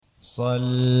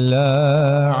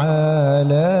صلى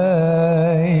عليك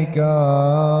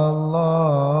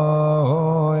الله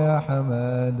يا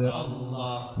حمد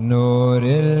نور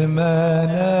المنازل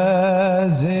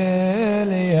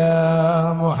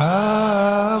يا محمد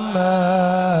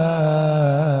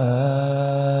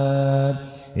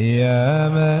يا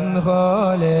من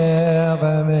خلق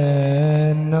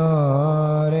من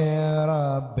نور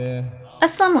ربه.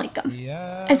 Assalamu alaikum.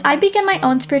 As I begin my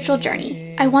own spiritual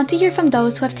journey, I want to hear from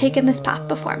those who have taken this path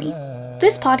before me.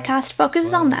 This podcast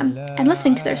focuses on them and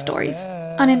listening to their stories,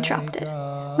 uninterrupted.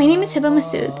 My name is Hiba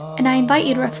Masood, and I invite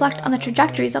you to reflect on the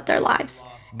trajectories of their lives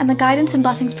and the guidance and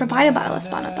blessings provided by Allah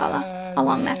subhanahu wa ta'ala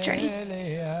along that journey.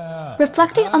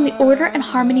 Reflecting on the order and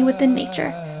harmony within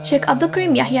nature, Shaykh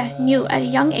AbdulKarim Yahya knew at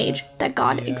a young age that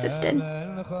God existed.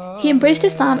 He embraced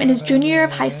Islam in his junior year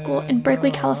of high school in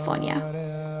Berkeley, California.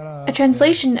 A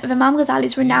translation of Imam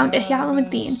Ghazali's renowned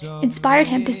Ihya inspired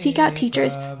him to seek out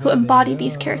teachers who embody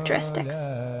these characteristics.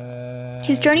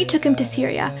 His journey took him to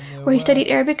Syria, where he studied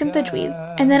Arabic and Tajweed,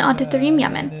 and then on to Tarim,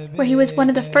 Yemen, where he was one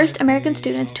of the first American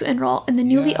students to enroll in the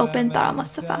newly opened Dar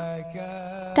al-Mustafa.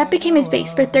 That became his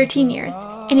base for 13 years,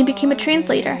 and he became a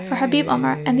translator for Habib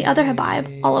Omar and the other Habaib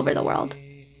all over the world.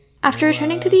 After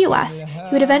returning to the US,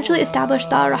 he would eventually establish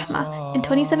Dar al-Rahmah in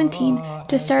 2017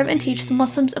 to serve and teach the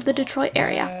Muslims of the Detroit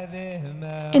area.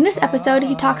 In this episode,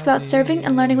 he talks about serving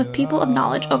and learning with people of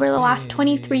knowledge over the last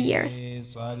 23 years.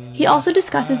 He also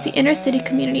discusses the inner city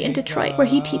community in Detroit where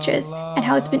he teaches and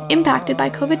how it's been impacted by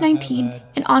COVID-19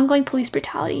 and ongoing police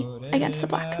brutality against the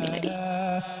Black community.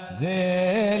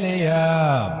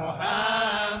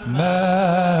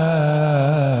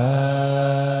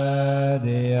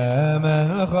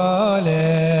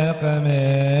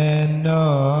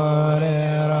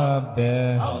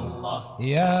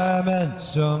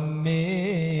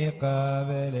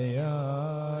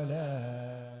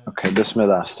 Okay,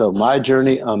 bismillah. So my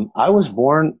journey, I was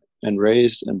born and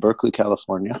raised in Berkeley,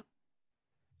 California,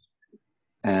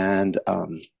 and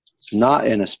not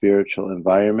in a spiritual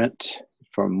environment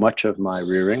for much of my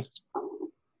rearing,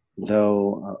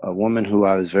 though a woman who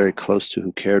I was very close to,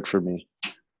 who cared for me,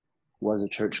 was a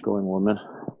church-going woman.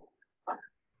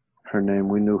 Her name,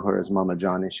 we knew her as Mama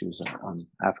Johnny. She was an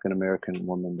African-American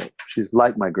woman. She's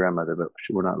like my grandmother, but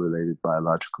we're not related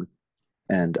biologically.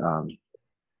 And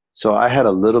so I had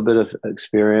a little bit of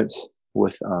experience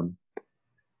with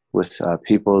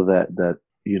people that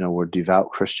were devout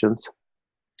Christians,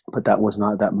 but that was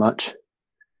not that much.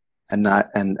 And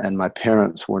my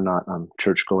parents were not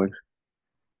church-going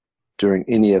during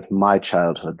any of my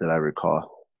childhood that I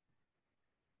recall.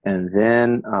 And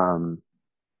then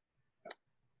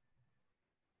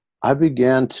I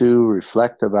began to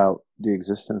reflect about the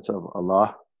existence of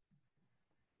Allah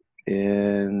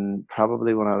in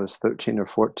probably when I was 13 or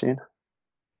 14.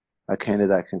 I came to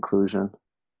that conclusion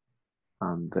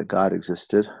that God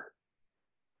existed.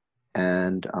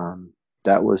 And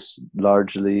that was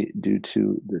largely due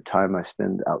to the time I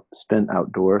spent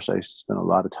outdoors. I used to spend a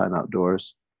lot of time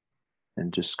outdoors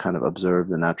and just kind of observe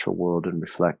the natural world and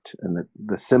reflect. And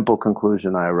the simple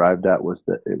conclusion I arrived at was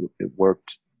that it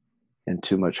worked in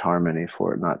too much harmony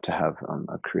for it not to have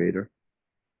a creator.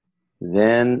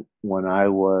 Then when I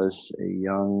was a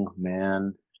young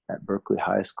man at Berkeley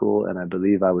High School, and I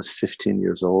believe I was 15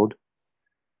 years old,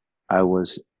 I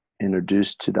was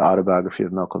introduced to the autobiography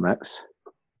of Malcolm X.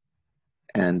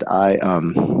 And I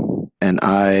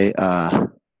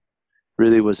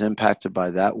really was impacted by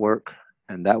that work.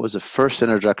 And that was the first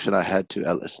introduction I had to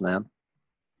Al-Islam.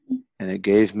 And it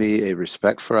gave me a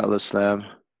respect for Al-Islam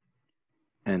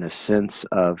and a sense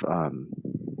of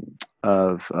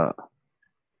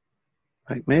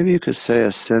like maybe you could say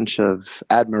a sense of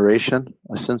admiration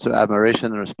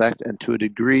and respect, and to a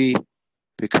degree,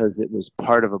 because it was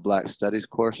part of a Black Studies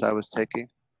course I was taking,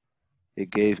 it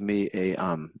gave me a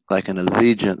like an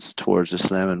allegiance towards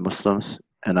Islam and Muslims.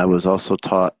 And I was also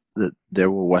taught that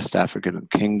there were West African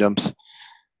kingdoms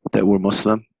that were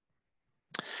Muslim.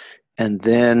 And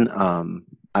then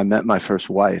I met my first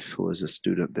wife, who was a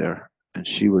student there, and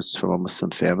she was from a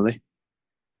Muslim family.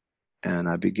 And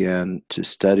I began to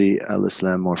study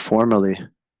Al-Islam more formally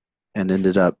and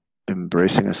ended up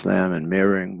embracing Islam and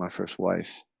marrying my first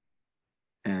wife.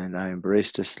 And I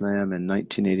embraced Islam in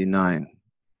 1989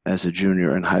 as a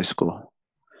junior in high school.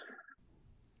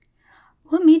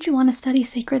 What made you want to study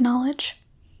sacred knowledge?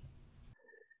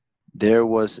 There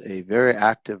was a very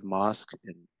active mosque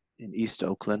in East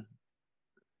Oakland,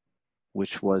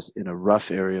 which was in a rough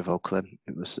area of Oakland.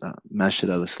 It was Masjid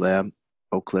al-Islam,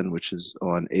 Oakland, which is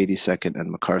on 82nd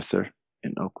and MacArthur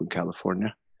in Oakland,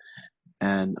 California.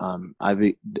 And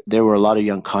there were a lot of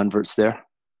young converts there.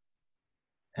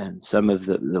 And some of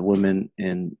the women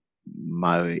in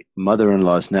my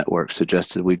mother-in-law's network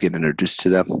suggested we get introduced to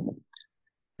them.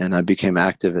 And I became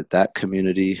active at that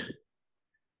community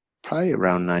probably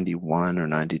around 91 or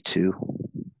 92.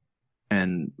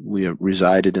 And we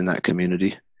resided in that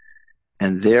community.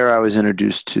 And there I was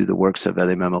introduced to the works of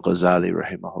Imam al-Ghazali,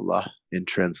 rahimahullah, in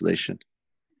translation.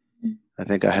 I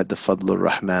think I had the Fadlul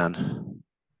Rahman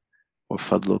or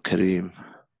Fadlul Karim.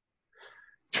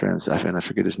 I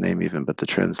forget his name even, but the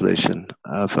translation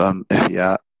of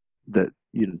Yahya that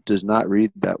does not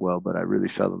read that well, but I really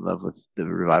fell in love with the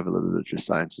revival of the religious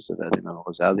sciences of Imam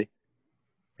al-Ghazali.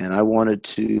 And I wanted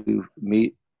to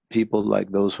meet people like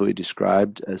those who he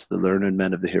described as the learned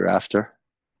men of the hereafter,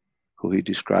 who he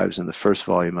describes in the first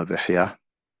volume of Yahya.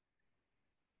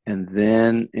 And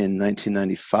then in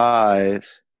 1995,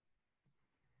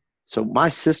 so my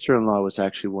sister-in-law was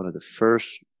actually one of the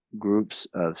first groups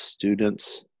of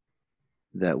students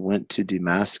that went to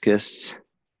Damascus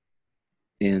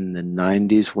in the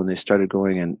 90s when they started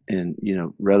going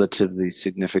in relatively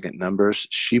significant numbers.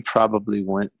 She probably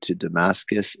went to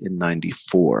Damascus in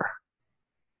 94.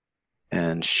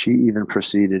 And she even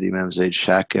preceded Imam Zayd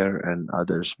Shakir and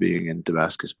others being in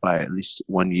Damascus by at least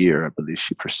 1 year. I believe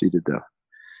she preceded them.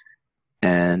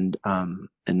 And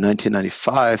in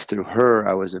 1995, through her,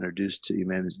 I was introduced to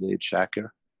Imam Zayd Shakir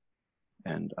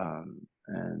and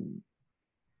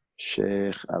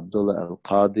Shaykh Abdullah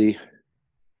al-Qadi,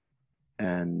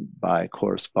 and by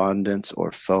correspondence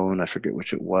or phone, I forget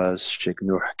which it was, Shaykh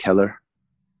Nur Keller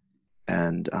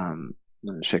and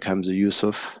Shaykh Hamza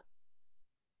Yusuf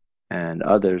and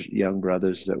others, young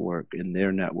brothers that work in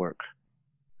their network.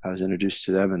 I was introduced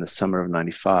to them in the summer of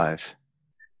 95.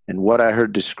 And what I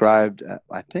heard described,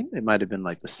 I think it might have been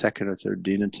like the second or third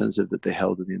Deen Intensive that they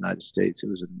held in the United States. It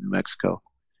was in New Mexico.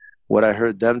 What I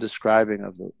heard them describing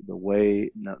of the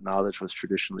way knowledge was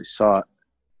traditionally sought,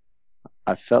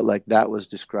 I felt like that was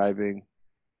describing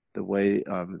the way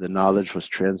the knowledge was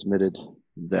transmitted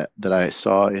that I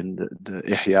saw in the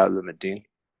Ihya al-Ulumuddin.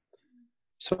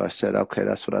 So I said, okay,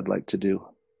 that's what I'd like to do.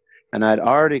 And I'd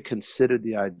already considered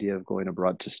the idea of going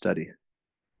abroad to study,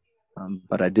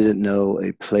 but I didn't know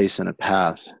a place and a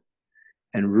path.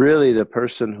 And really the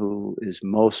person who is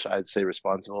most, I'd say,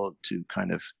 responsible to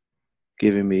kind of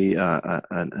giving me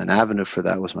an avenue for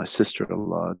that was my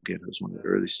sister-in-law, again, who was one of the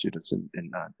early students in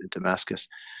Damascus.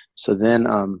 So then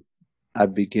I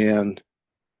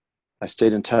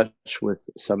stayed in touch with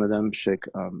some of them, Sheikh,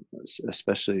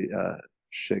 especially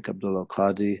Sheikh Abdullah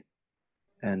Qadi,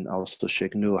 and also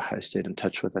Sheikh Nuh I stayed in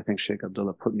touch with. I think Sheikh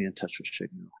Abdullah put me in touch with Sheikh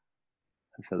Nuh,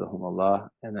 hafidhahumullah.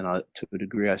 And then to a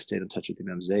degree I stayed in touch with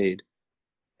Imam Zayd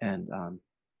and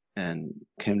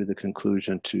came to the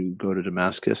conclusion to go to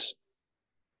Damascus.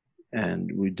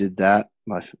 And we did that,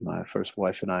 my first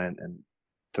wife and I, and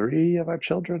 3 of our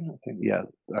children, I think, yeah,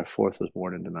 our 4th was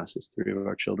born in Damascus, 3 of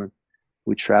our children.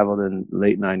 We traveled in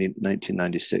late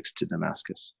 1996 to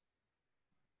Damascus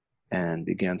and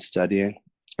began studying.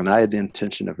 And I had the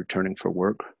intention of returning for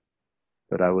work,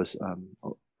 but I was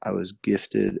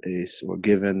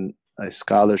given a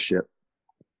scholarship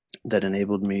that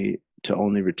enabled me to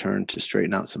only return to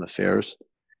straighten out some affairs,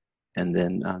 and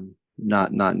then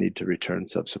not need to return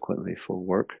subsequently for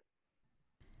work.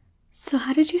 So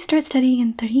how did you start studying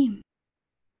in Tarim?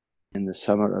 In the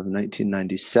summer of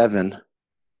 1997,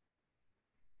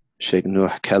 Sheikh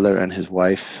Nuh Keller and his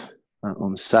wife,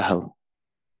 Sahel,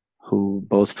 who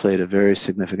both played a very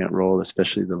significant role,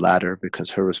 especially the latter,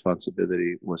 because her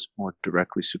responsibility was more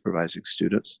directly supervising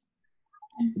students.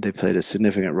 They played a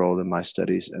significant role in my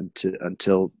studies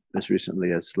until as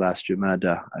recently as last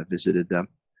Jumada, I visited them.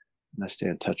 And I stay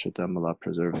in touch with them. Allah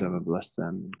preserve them and bless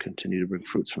them and continue to bring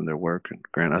fruits from their work and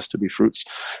grant us to be fruits.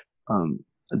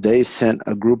 They sent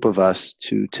a group of us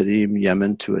to Tarim,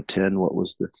 Yemen, to attend what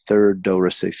was the 3rd Dawra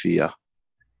Sayfiyah,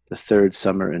 the 3rd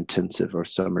summer intensive or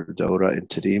summer Dawra in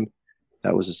Tarim.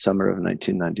 That was the summer of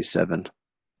 1997.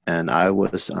 And I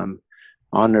was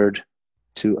honored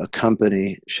to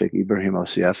accompany Sheikh Ibrahim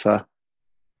al-Siafa, who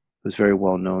was very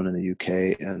well known in the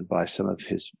UK, and by some of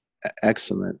his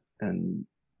excellent and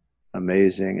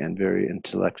amazing and very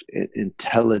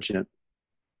intelligent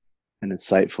and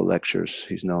insightful lectures.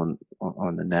 He's known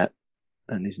on the net,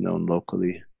 and he's known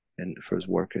locally for his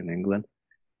work in England.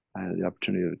 I had the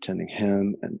opportunity of attending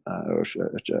him and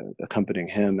accompanying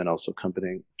him, and also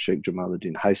accompanying Sheikh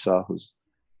Jamaluddin Haisa, who's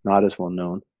not as well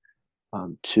known,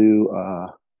 to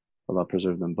Allah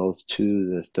preserve them both, to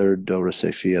the 3rd Dawra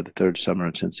Sayfiyah, the 3rd summer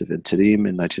intensive in Tarim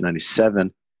in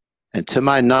 1997. And to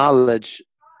my knowledge,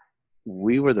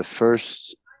 we were the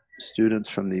first students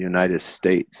from the United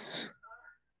States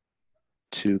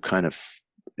to kind of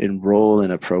enroll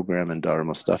in a program in Dar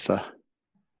Mustafa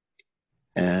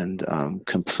and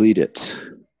complete it.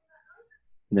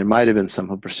 There might have been some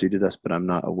who preceded us, but I'm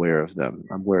not aware of them.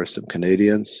 I'm aware of some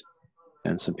Canadians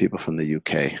and some people from the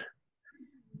UK.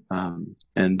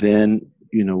 And then,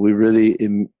 we really,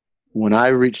 when I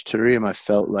reached Tarim, I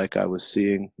felt like I was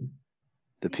seeing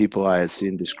the people I had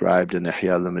seen described in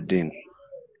Ihya al-Madin.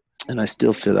 And I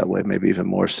still feel that way, maybe even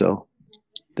more so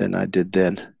than I did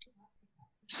then.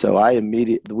 So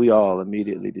we all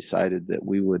immediately decided that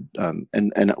we would,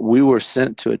 and we were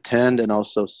sent to attend and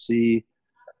also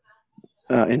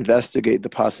investigate the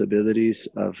possibilities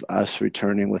of us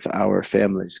returning with our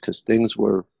families, because things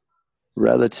were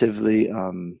relatively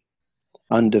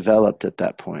undeveloped at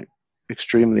that point,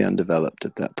 extremely undeveloped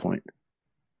at that point.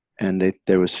 And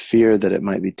there was fear that it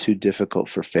might be too difficult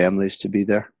for families to be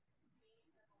there.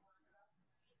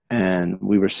 And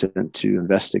we were sent to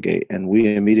investigate, and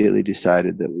we immediately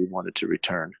decided that we wanted to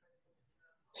return.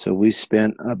 So we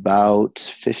spent about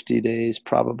 50 days,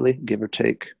 probably, give or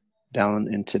take, down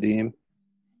in Tarim.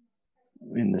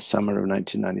 In the summer of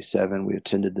 1997, we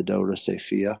attended the Dawra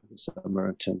Sayfiya, the summer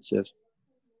intensive.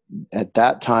 At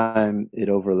that time, it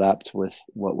overlapped with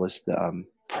what was the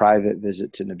private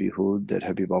visit to Nabi Hud that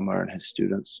Habib Omar and his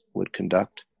students would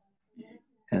conduct.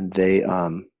 And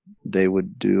they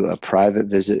would do a private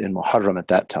visit in Muharram at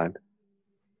that time.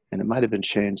 And it might have been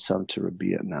changed some to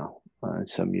Rabi'a now in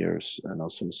some years, and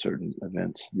also in certain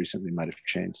events recently might have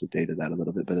changed the date of that a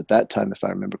little bit. But at that time, if I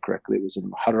remember correctly, it was in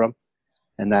Muharram,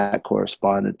 and that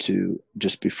corresponded to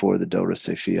just before the Dawra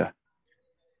Sayfiya,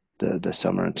 the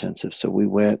summer intensive. So we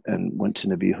went to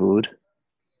Nabi Hud,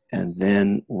 and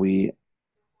then we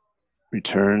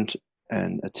returned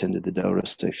and attended the Dawra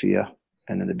Sayfiya.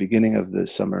 And in the beginning of the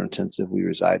summer intensive, we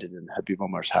resided in Habib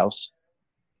Omar's house.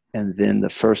 And then the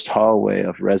first hallway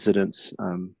of residence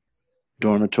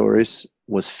dormitories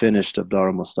was finished of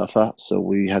Dar Mustafa. So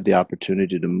we had the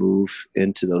opportunity to move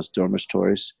into those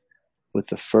dormitories with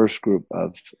the first group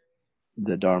of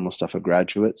the Dar Mustafa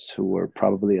graduates, who were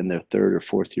probably in their third or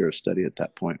fourth year of study at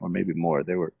that point, or maybe more.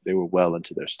 They were well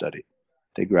into their study.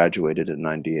 They graduated in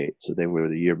 98, so they were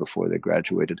the year before they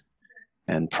graduated.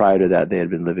 And prior to that, they had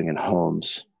been living in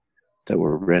homes that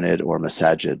were rented or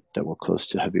masajid that were close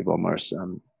to Habib Omar's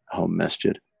home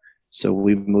masjid. So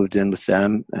we moved in with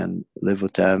them and lived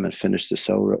with them and finished the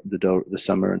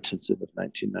summer intensive of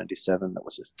 1997. That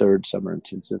was the third summer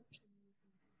intensive.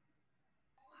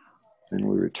 And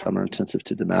we returned summer intensive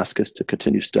to Damascus to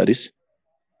continue studies.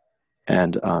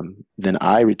 And then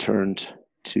I returned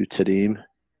to Tarim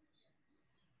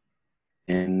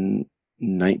in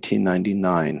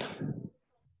 1999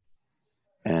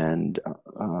 and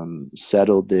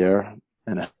settled there.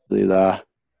 And alhamdulillah,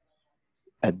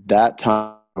 at that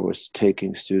time, I was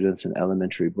taking students in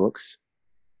elementary books.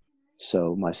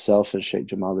 So myself and Shaykh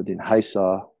Jamaluddin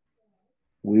Haisa,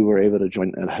 we were able to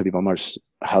join Habib Omar's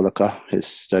halaqah, his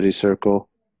study circle,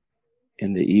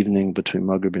 in the evening between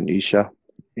Maghrib and Isha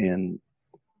in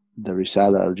the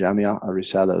Risala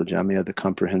al-Jamia, the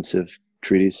comprehensive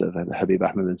treatise of Habib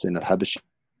Ahmed bin Zain al-Habashi.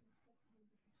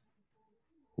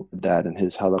 That in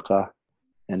his halaqah.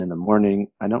 And in the morning,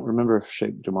 I don't remember if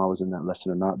Sheikh Jamal was in that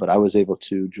lesson or not, but I was able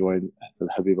to join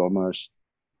Habib Omar's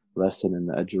lesson in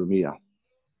the Ajurumiyah.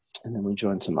 And then we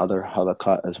joined some other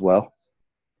halaqat as well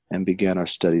and began our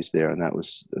studies there. And that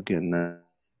was, again,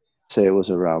 say it was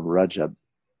around Rajab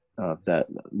of that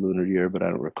lunar year, but I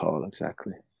don't recall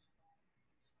exactly.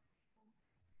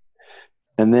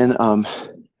 And then,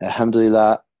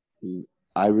 alhamdulillah,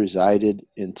 I resided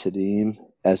in Tarim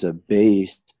as a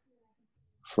base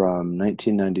from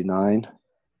 1999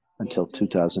 until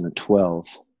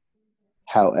 2012.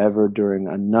 However, during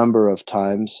a number of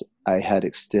times, I had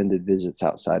extended visits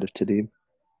outside of Tarim.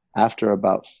 After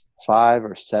about 5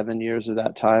 or 7 years of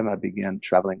that time, I began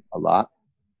traveling a lot.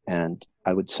 And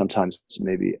I would sometimes,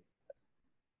 maybe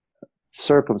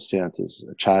circumstances,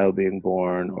 a child being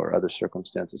born or other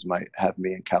circumstances, might have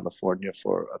me in California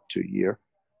for up to a year.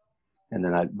 And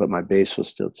then but my base was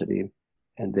still Tarim.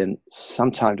 And then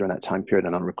sometime during that time period,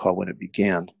 and I don't recall when it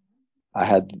began, I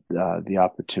had the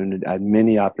opportunity, I had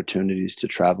many opportunities to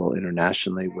travel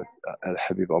internationally with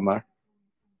Habib Omar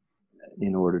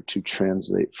in order to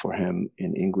translate for him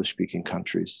in English-speaking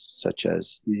countries such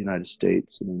as the United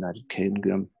States and the United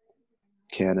Kingdom,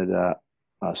 Canada,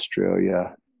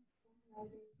 Australia,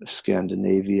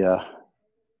 Scandinavia,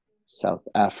 South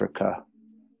Africa,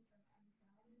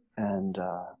 and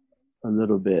a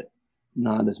little bit,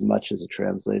 not as much as a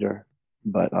translator,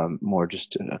 but more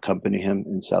just to accompany him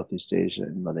in Southeast Asia,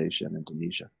 in Malaysia and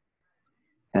Indonesia.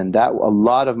 And that a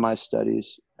lot of my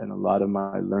studies and a lot of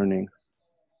my learning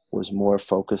was more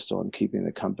focused on keeping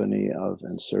the company of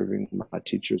and serving my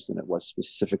teachers than it was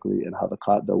specifically in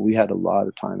halakat, though we had a lot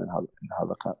of time in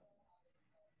halakat.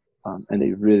 And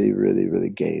they really, really, really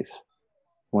gave.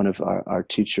 One of our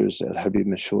teachers at Habib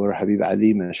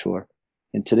Ali Mashur.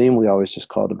 In Tareem, we always just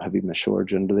called him Habib Mashur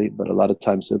generally, but a lot of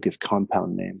times they'll give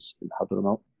compound names in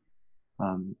Hadramaut.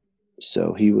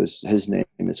 So his name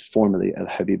is formally Al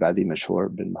Habib Ali Mashur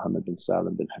bin Muhammad bin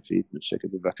Salim bin Hafid bin Shaykh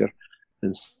Abu Bakr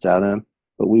bin Salim,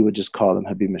 but we would just call him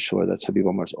Habib Mashur. That's Habib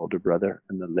Omar's older brother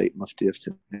and the late Mufti of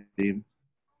Tareem,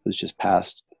 who's just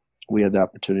passed. We had the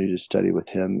opportunity to study with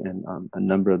him in a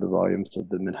number of the volumes of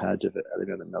the Minhaj of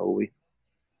Al-Imam al-Nawawi.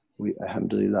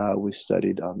 Alhamdulillah, we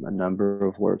studied a number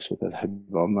of works with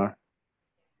Habib Omar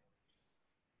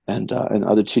and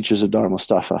other teachers of Dar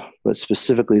Mustafa, but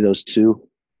specifically those two.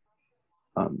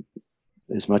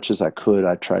 As much as I could,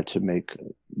 I tried to make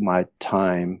my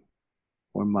time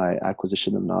or my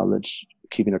acquisition of knowledge,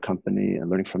 keeping their company and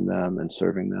learning from them and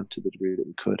serving them to the degree that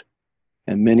we could.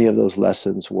 And many of those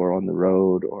lessons were on the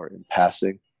road or in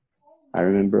passing. I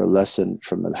remember a lesson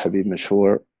from Al-Habib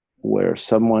Mashur where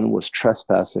someone was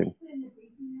trespassing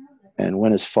and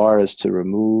went as far as to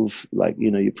remove,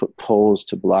 you put poles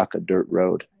to block a dirt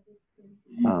road.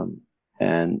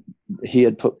 And he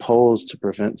had put poles to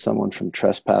prevent someone from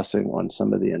trespassing on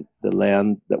some of the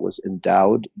land that was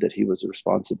endowed, that he was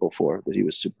responsible for, that he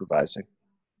was supervising.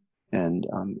 And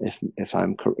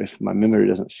if my memory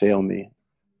doesn't fail me,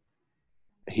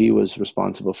 he was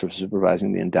responsible for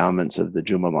supervising the endowments of the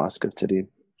Juma Mosque of Tareem.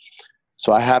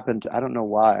 So I don't know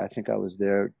why, I think I was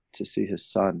there to see his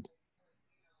son,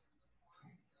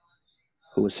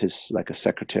 who was a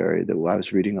secretary that I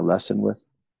was reading a lesson with.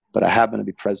 But I happened to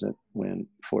be present when,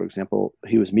 for example,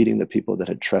 he was meeting the people that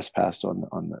had trespassed on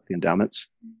the endowments,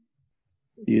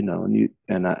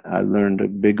 and I learned a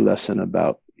big lesson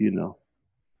about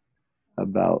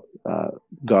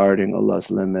guarding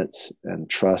Allah's limits and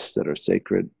trusts that are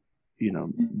sacred,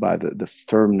 by the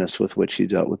firmness with which he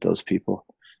dealt with those people.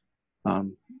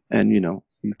 And you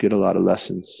get a lot of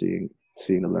lessons seeing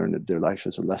and learn that their life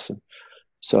is a lesson.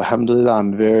 So alhamdulillah,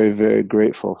 I'm very, very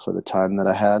grateful for the time that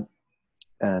I had.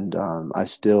 And I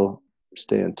still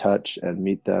stay in touch and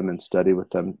meet them and study with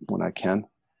them when I can.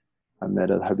 I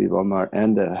met Al-Habib Omar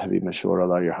and Al-Habib Mashur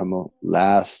Allah Yarhamu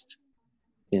last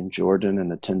in Jordan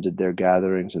and attended their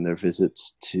gatherings and their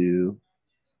visits to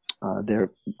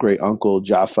their great uncle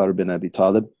Ja'far bin Abi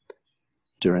Talib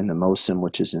during the Mosim,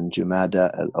 which is in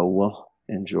Jumada al-Awwal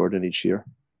in Jordan each year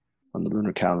on the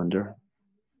lunar calendar.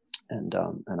 And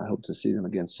I hope to see them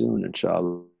again soon,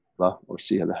 inshallah, or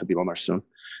see Al-Habib Omar soon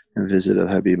and visit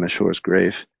Al-Habib Mashur's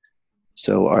grave.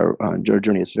 So our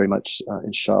journey is very much,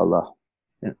 inshallah,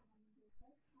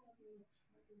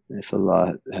 if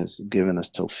Allah has given us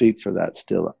tawfiq for that,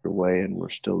 still underway, and we're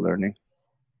still learning.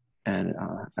 And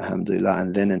alhamdulillah.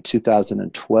 And then in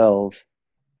 2012,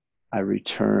 I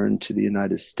returned to the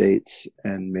United States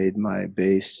and made my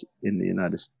base in the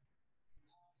United States,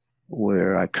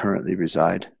 where I currently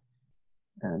reside.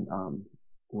 And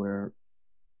we're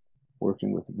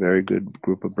working with a very good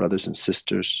group of brothers and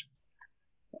sisters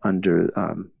under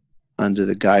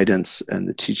the guidance and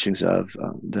the teachings of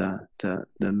the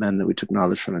men that we took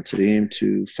knowledge from in Tareem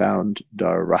to found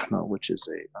Dar Rahma, which is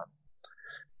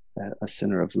a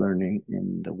center of learning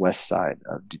in the west side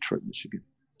of Detroit, Michigan.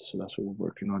 So that's what we're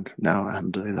working on now,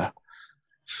 alhamdulillah.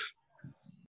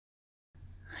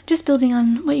 Just building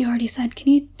on what you already said,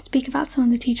 can you speak about some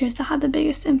of the teachers that had the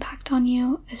biggest impact on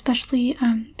you, especially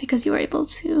because you were able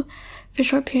to, for a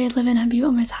short period, live in Habib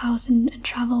Omar's house and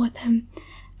travel with him?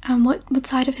 What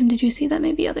side of him did you see that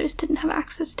maybe others didn't have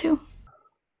access to?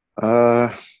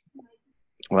 Well,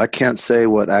 I can't say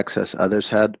what access others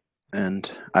had,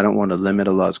 and I don't want to limit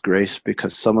Allah's grace,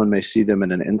 because someone may see them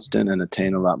in an instant and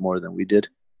attain a lot more than we did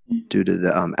due to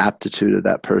the aptitude of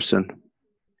that person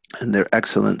and their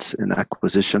excellence in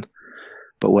acquisition.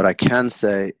 But what I can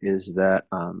say is that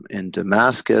in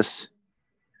Damascus,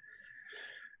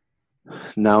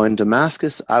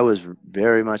 I was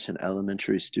very much an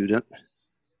elementary student.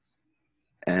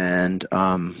 And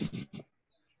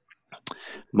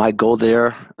my goal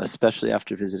there, especially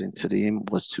after visiting Tareem,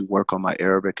 was to work on my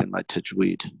Arabic and my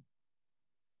tajweed.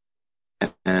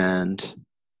 And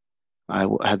I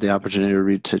had the opportunity to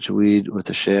read tajweed with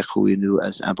a Shaykh who we knew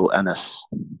as Abu Anas,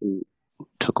 who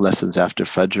took lessons after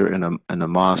Fajr in a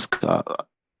mosque,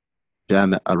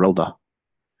 Jami' al-Rawda,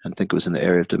 I think it was in the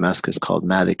area of Damascus, called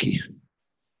Maliki.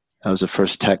 That was the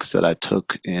first text that I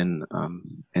took in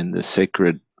the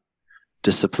sacred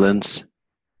disciplines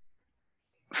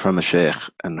from a Shaykh,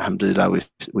 and alhamdulillah,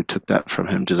 we took that from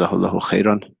him, Jazahullahu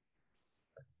khairan.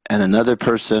 And another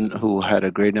person who had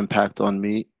a great impact on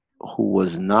me who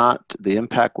was not, the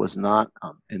impact was not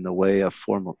in the way of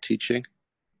formal teaching,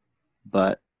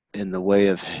 but in the way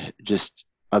of just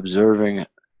observing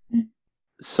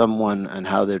someone and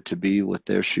how they're to be with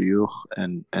their shuyukh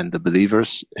and the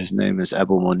believers. His name is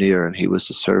Abu Munir, and he was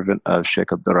the servant of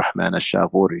Shaykh Abdulrahman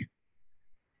al-Shaghuri.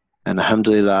 And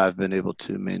alhamdulillah, I've been able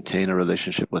to maintain a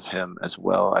relationship with him as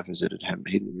well. I visited him.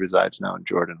 He resides now in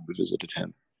Jordan. We visited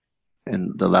him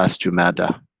in the last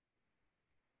Jumada.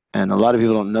 And a lot of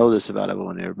people don't know this about Abu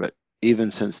Munir, but even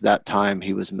since that time,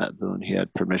 he was Ma'dhun. He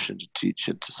had permission to teach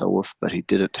in Tasawwuf, but he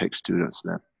didn't take students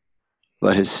then.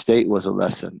 But his state was a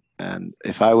lesson. And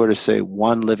if I were to say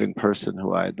one living person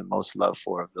who I had the most love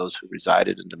for of those who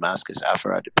resided in Damascus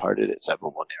after I departed, it's Abu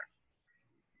Munir.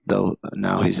 Though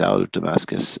now he's out of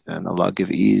Damascus, and Allah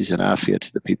give ease and afiyah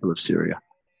to the people of Syria.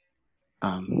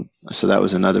 So that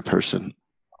was another person.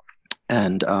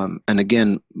 And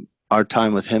again, our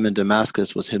time with him in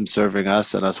Damascus was him serving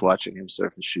us and us watching him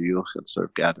serve his shuyukh and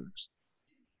serve gatherings.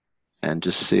 And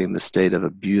just seeing the state of a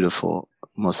beautiful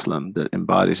Muslim that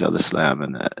embodies al-Islam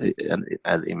and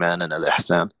al-Iman and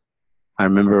al-Ihsan. I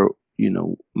remember,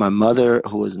 my mother,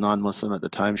 who was non-Muslim at the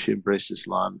time, she embraced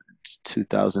Islam in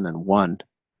 2001.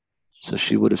 So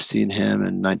she would have seen him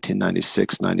in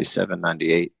 1996, 97,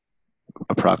 98,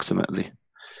 approximately.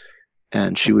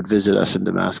 And she would visit us in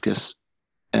Damascus.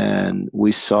 And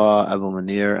we saw Abu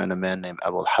Munir and a man named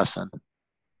Abu Hassan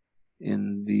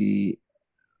in the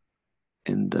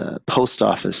post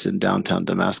office in downtown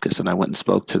Damascus, and I went and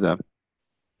spoke to them.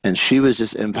 And she was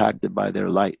just impacted by their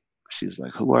light. She was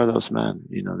like, "Who are those men?"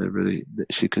 They're really.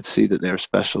 She could see that they're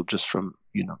special just from,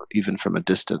 even from a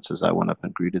distance. As I went up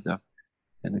and greeted them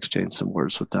and exchanged some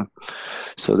words with them.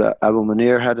 So that Abu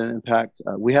Munir had an impact.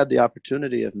 We had the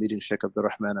opportunity of meeting Shaykh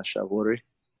Abdulrahman al-Shaghuri.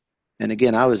 And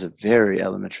again, I was a very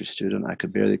elementary student. I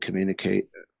could barely communicate,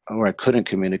 or I couldn't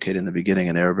communicate in the beginning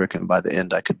in Arabic, and by the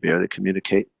end, I could barely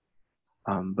communicate.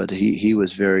 But he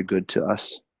was very good to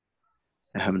us,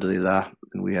 alhamdulillah,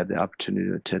 and we had the opportunity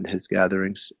to attend his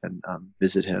gatherings and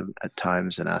visit him at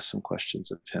times and ask some questions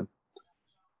of him.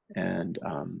 And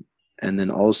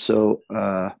then also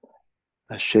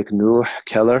Sheikh Nuh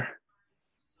Keller,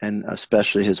 and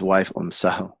especially his wife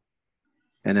Sahel.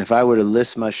 And if I were to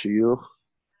list my shuyukh,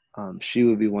 she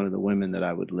would be one of the women that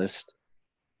I would list.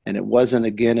 And it wasn't,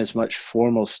 again, as much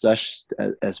formal study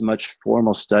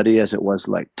as it was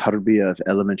like tarbiyah of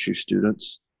elementary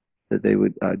students, that they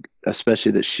would,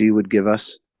 especially that she would give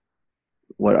us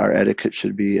what our etiquette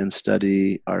should be in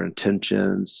study, our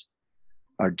intentions,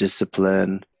 our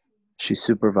discipline. She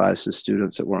supervised the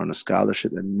students that were on a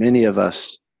scholarship, and many of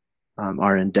us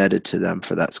are indebted to them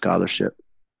for that scholarship.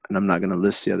 And I'm not going to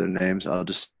list the other names. I'll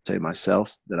just say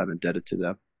myself that I'm indebted to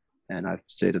them, and I've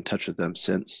stayed in touch with them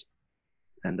since.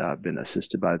 And I've been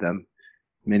assisted by them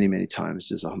many, many times.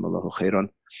 Jazakumullahu khairan.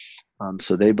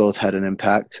 So they both had an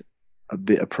impact,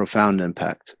 a profound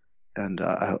impact. And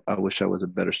I wish I was a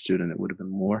better student. It would have been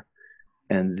more.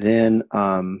 And then,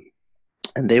 and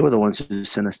they were the ones who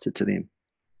sent us to Tarim.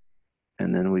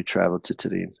 And then we traveled to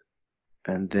Tarim.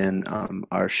 And then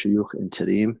our shuyukh in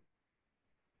Tarim,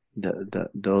 they're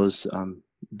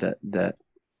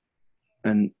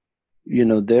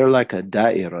like a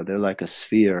da'ira, they're like a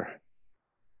sphere.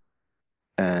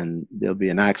 And there'll be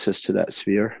an access to that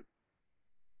sphere.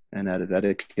 And out of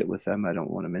etiquette with them, I don't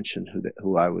want to mention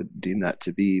who I would deem that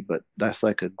to be, but that's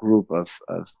like a group of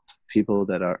people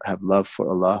that have love for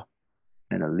Allah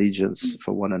and allegiance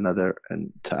for one another,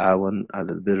 and ta'awan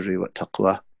ala al-birri wa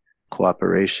taqwa,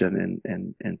 cooperation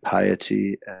and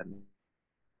piety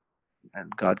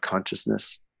and God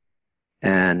consciousness.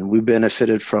 And we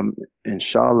benefited from,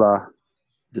 inshallah,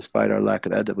 despite our lack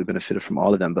of adab, we benefited from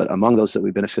all of them. But among those that we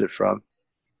benefited from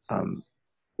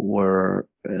were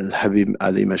Habib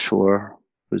Ali Mashhour,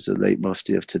 who's the late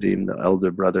Mufti of Tarim, the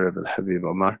elder brother of Habib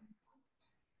Omar.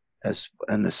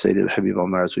 And the Sayyid Habib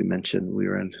Omar, as we mentioned, we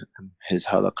were in his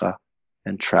halaqah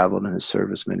and traveled in his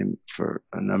service for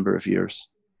a number of years.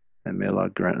 And may Allah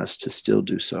grant us to still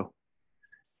do so.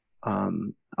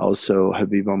 Also,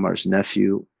 Habib Omar's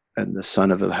nephew and the son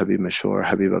of Habib Mashhour,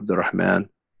 Habib Abdurrahman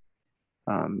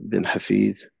bin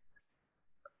Hafid.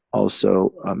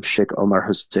 Also, Sheikh Omar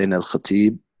Hussein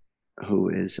al-Khatib, who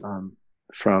is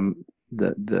from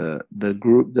the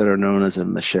group that are known as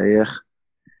the Shaykh,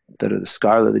 that are the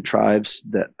scholarly tribes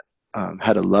that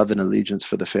had a love and allegiance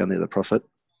for the family of the Prophet,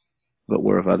 but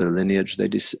were of other lineage.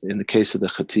 In the case of the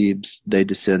Khatibs, they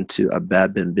descend to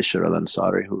Abbad bin Bishr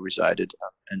al-Ansari, who resided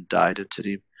and died in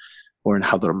Tarim, or in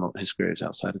Hadramaut. His grave is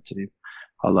outside of Tarim.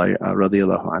 Allah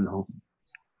radiyallahu anhu.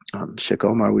 Sheikh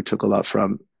Omar, we took a lot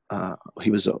from.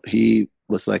 He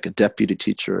was like a deputy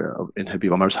teacher in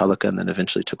Habib Omar's halaqah, and then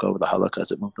eventually took over the halaqah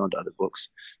as it moved on to other books.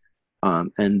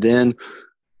 And then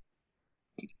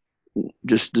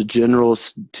just the general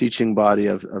teaching body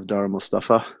of Dar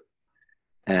Mustafa,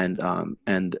 and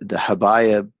the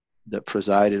habayib that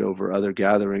presided over other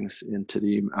gatherings in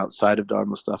Tarim outside of Dar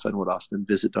Mustafa and would often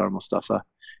visit Dar Mustafa,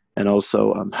 and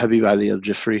also Habib Ali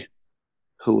al-Jifri,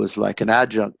 who was like an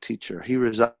adjunct teacher. He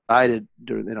resided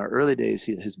in our early days.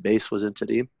 His base was in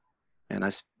Tarim, and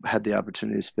I had the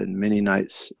opportunity to spend many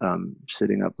nights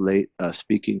sitting up late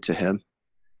speaking to him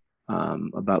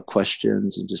about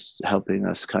questions and just helping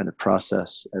us kind of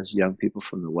process as young people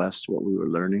from the West what we were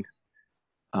learning.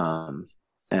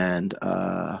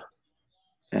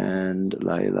 And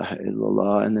La ilaha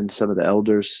illallah, and then some of the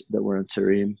elders that were in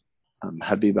Tarim,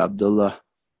 Habib Abdullah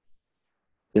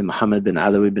bin Muhammad bin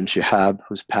Alawi bin Shihab,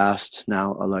 who's passed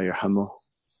now, Allah yarhamu.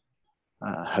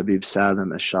 Habib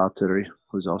Salim al-Shatiri,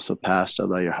 who's also passed,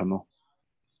 Allah yarhamu.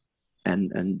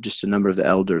 And just a number of the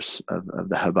elders of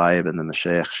the Habayib and the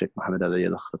Mashaykh, Shaykh Muhammad Ali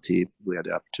al-Khatib. We had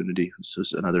the opportunity,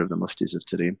 who's another of the muftis of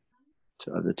Tarim,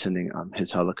 to attending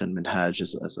his halaqah and minhaj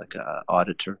as like an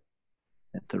auditor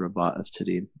at the Rabat of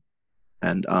Tarim.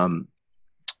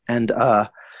 And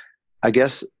I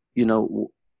guess,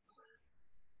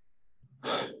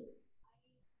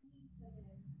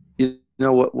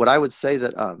 what I would say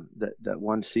that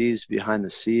one sees behind the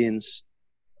scenes,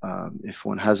 if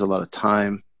one has a lot of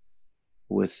time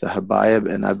with the Habayib,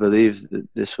 and I believe that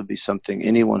this would be something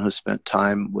anyone who spent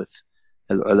time with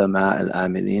al-ulama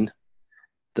al-amilin,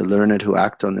 the learned who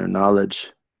act on their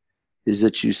knowledge, is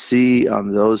that you see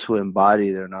those who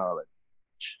embody their knowledge.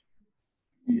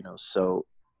 So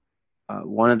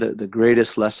one of the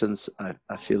greatest lessons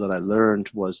I feel that I learned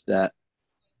was that,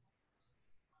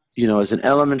 as an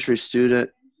elementary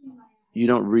student, you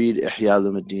don't read Ihya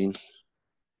al-Ulumuddin.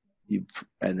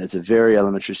 And as a very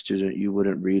elementary student, you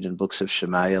wouldn't read in books of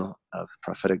Shama'il, of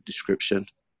prophetic description.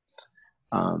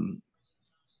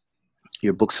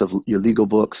 Your legal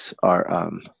books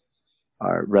are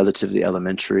relatively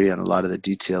elementary, and a lot of the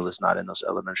detail is not in those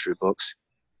elementary books.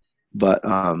 But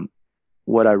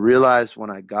what I realized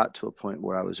when I got to a point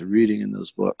where I was reading in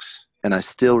those books, and I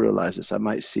still realize this, I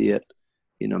might see it,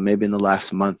 maybe in the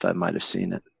last month I might have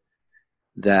seen it,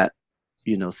 that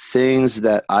things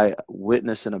that I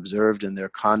witnessed and observed in their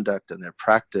conduct and their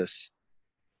practice,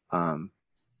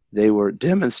 they were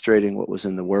demonstrating what was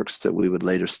in the works that we would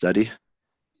later study,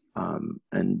 and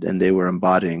they were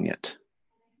embodying it.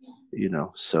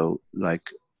 So like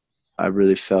I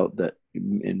really felt that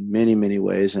in many, many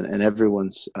ways, and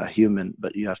everyone's human,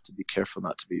 but you have to be careful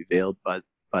not to be veiled by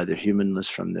their humanness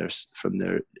from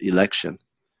their election,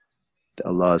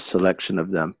 Allah's selection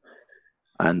of them.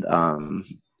 And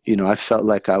I felt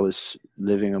like I was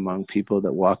living among people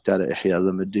that walked out of Ihya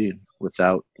al-Ulumuddin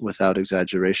without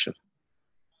exaggeration.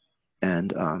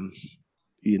 And I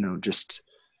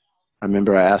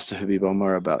remember I asked Habib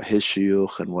Omar about his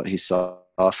shuyukh and what he saw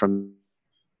from,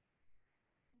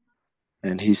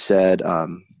 and he said, I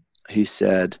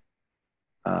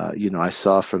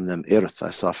saw from them irth,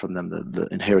 I saw from them the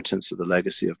inheritance of the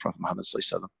legacy of Prophet Muhammad sallallahu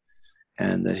alaihi wasallam,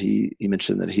 and that he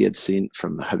mentioned that he had seen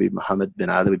from Habib Muhammad bin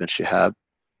Ali bin Shihab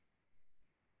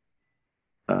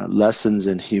lessons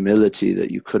in humility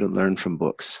that you couldn't learn from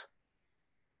books.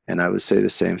 And I would say the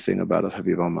same thing about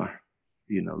Habib Omar,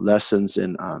 lessons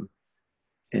in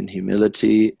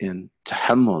humility, in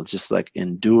tahammul, just like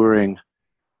enduring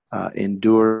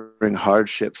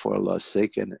hardship for Allah's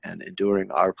sake, and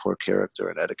enduring our poor character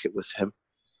and etiquette with him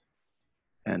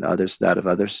and others, that of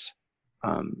others.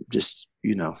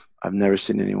 I've never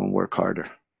seen anyone work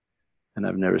harder, and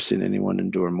I've never seen anyone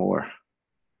endure more.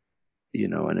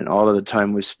 And in all of the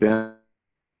time we spent,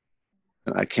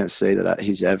 I can't say that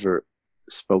he's ever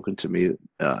spoken to me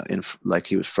like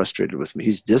he was frustrated with me.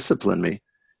 He's disciplined me.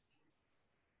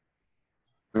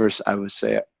 First, I would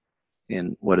say,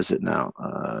 in what is it now?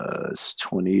 It's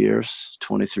 20 years,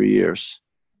 23 years.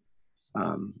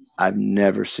 I've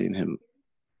never seen him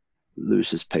lose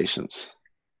his patience.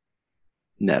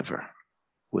 Never,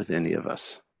 with any of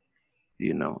us.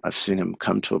 I've seen him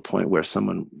come to a point where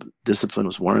discipline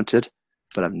was warranted,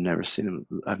 but I've never seen him.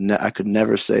 I could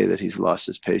never say that he's lost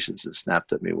his patience and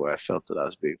snapped at me where I felt that I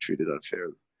was being treated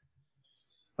unfairly.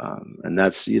 And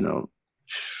that's,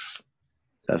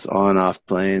 that's on off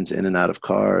planes, in and out of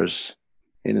cars,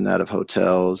 in and out of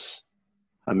hotels.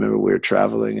 I remember we were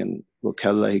traveling, and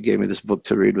he gave me this book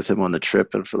to read with him on the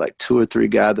trip, and for like 2 or 3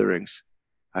 gatherings,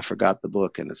 I forgot the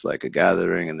book, and it's like a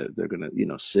gathering, and they're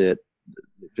gonna sit,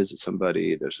 visit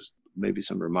somebody. There's just maybe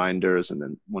some reminders, and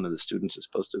then one of the students is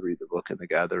supposed to read the book in the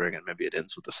gathering, and maybe it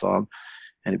ends with a song.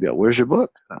 And he'd be like, "Where's your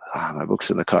book?" My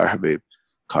book's in the car, Habib.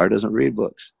 Car doesn't read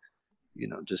books.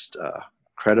 Just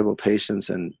incredible patience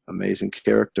and amazing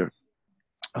character,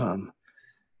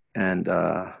 and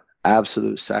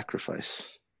absolute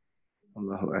sacrifice.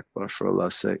 Allahu Akbar, for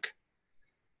Allah's sake.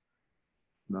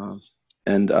 No.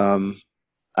 And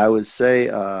I would say,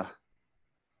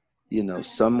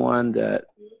 someone that,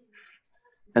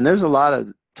 and there's a lot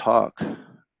of talk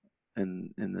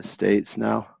in the States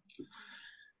now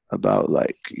about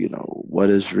what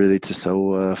is really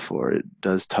tasawwuf, or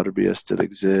does tarbiyah still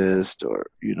exist, or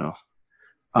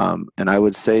and I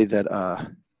would say that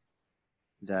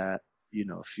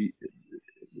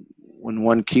when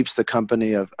one keeps the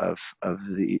company of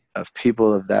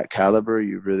people of that caliber,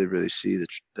 you really, really see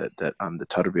that the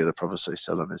tarbiyah of the Prophet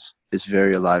ﷺ is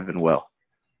very alive and well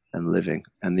and living.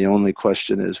 And the only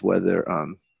question is whether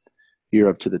you're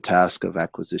up to the task of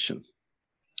acquisition.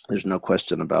 There's no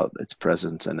question about its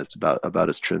presence, and it's about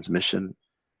its transmission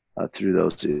through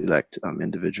those elect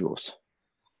individuals.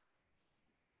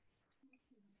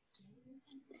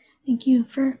 Thank you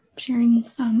for sharing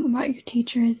about your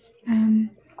teachers.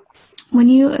 When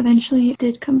you eventually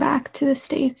did come back to the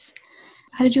States,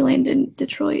 how did you land in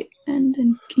Detroit? And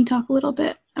can you talk a little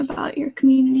bit about your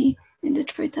community in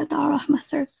Detroit that Da'wah Rahmah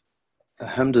serves?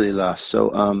 Alhamdulillah.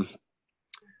 So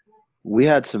we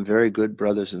had some very good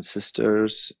brothers and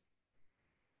sisters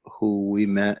who we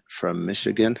met from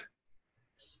Michigan.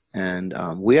 And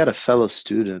we had a fellow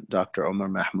student, Dr. Omar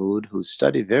Mahmoud, who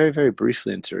studied very, very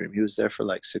briefly in Tarim. He was there for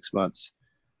like 6 months.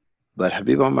 But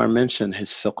Habib Omar mentioned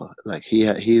his fiqh. Like he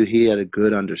had a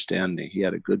good understanding. He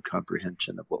had a good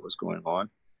comprehension of what was going on.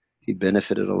 He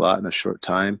benefited a lot in a short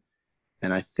time.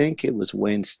 And I think it was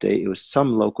Wayne State. It was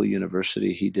some local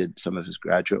university. He did some of his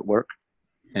graduate work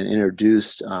and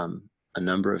introduced a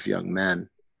number of young men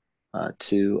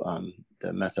to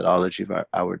the methodology of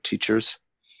our teachers.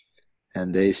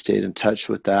 And they stayed in touch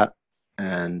with that.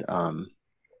 And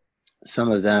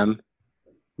some of them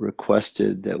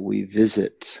requested that we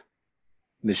visit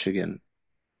Michigan.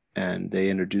 And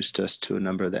they introduced us to a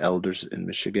number of the elders in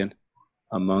Michigan.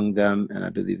 Among them, and I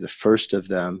believe the first of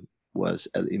them, was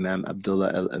Imam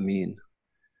Abdullah Al-Amin,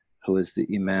 who is the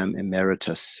Imam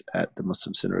Emeritus at the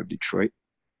Muslim Center of Detroit.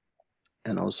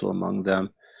 And also among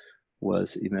them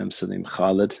was Imam Salim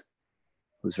Khalid,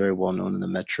 who's very well known in the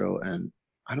metro. And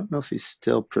I don't know if he's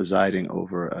still presiding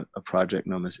over a project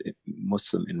known as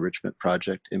Muslim Enrichment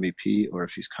Project, MEP, or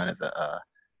if he's kind of a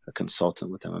consultant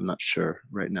with them. I'm not sure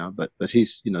right now, but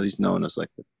he's known as like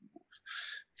the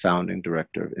founding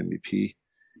director of MEP.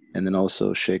 And then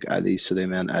also Sheikh Ali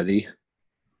Suleiman Ali,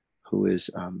 who is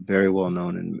very well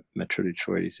known in Metro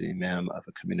Detroit. He's the imam of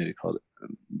a community called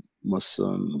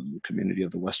Muslim Community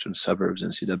of the Western Suburbs,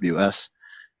 NCWS,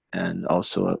 and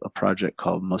also a project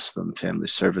called Muslim Family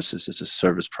Services. It's a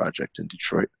service project in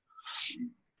Detroit.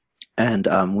 And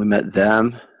we met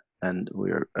them, and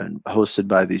we were hosted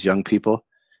by these young people.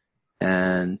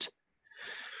 And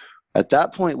at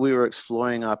that point, we were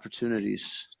exploring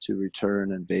opportunities to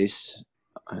return and base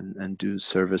and do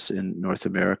service in North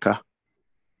America.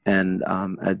 And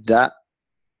at that,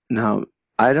 now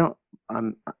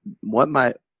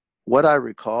what I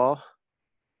recall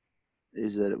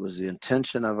is that it was the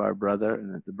intention of our brother,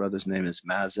 and that the brother's name is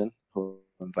Mazen, who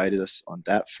invited us on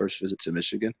that first visit to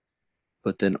Michigan.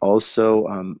 But then also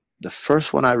the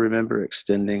first one I remember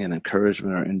extending an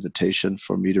encouragement or invitation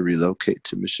for me to relocate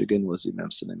to Michigan was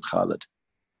Imam Salim Khalid.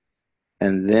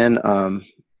 And then,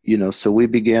 so we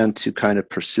began to kind of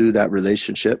pursue that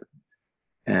relationship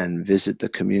and visit the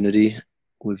community.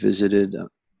 We visited,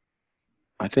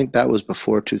 I think that was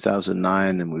before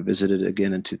 2009, then we visited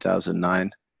again in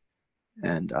 2009.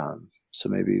 And so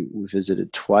maybe we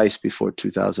visited twice before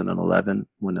 2011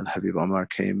 when Habib Omar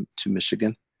came to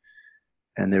Michigan.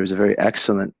 And there was a very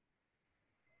excellent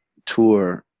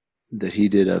tour that he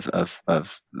did of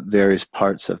various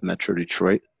parts of Metro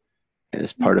Detroit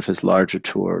as part of his larger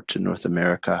tour to North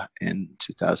America in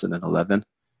 2011.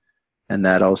 And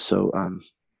that also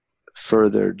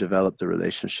further developed the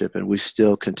relationship, and we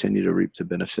still continue to reap the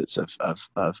benefits of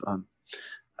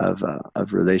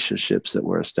relationships that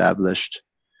were established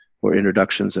or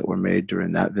introductions that were made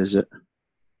during that visit.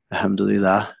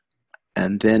 Alhamdulillah.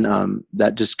 And then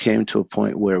that just came to a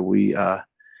point where we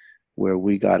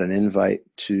got an invite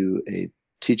to a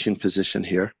teaching position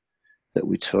here that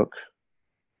we took.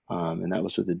 And that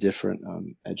was with a different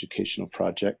educational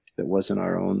project that wasn't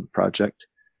our own project.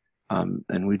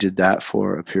 And we did that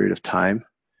for a period of time.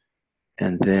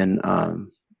 And then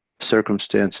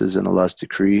circumstances and Allah's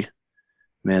decree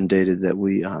mandated that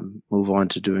we move on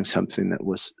to doing something that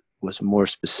was more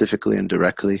specifically and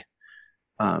directly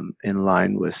in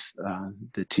line with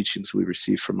the teachings we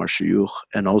received from our shuyukh.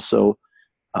 And also,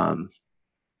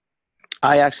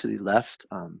 I actually left,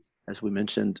 as we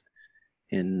mentioned,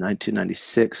 in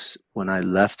 1996. When I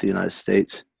left the United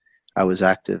States, I was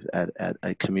active at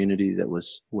a community that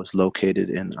was located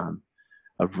in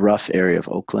a rough area of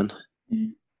Oakland.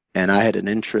 Mm-hmm. And I had an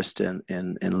interest in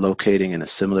locating in a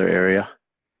similar area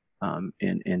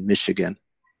in Michigan.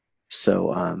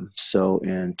 So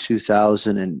in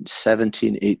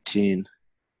 2017-18,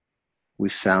 we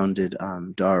founded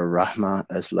Dar Rahma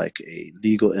as like a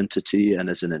legal entity and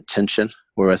as an intention,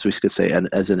 or as we could say,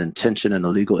 as an intention and a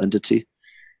legal entity.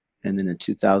 And then in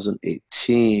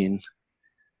 2018,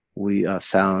 we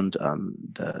found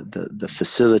the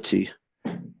facility,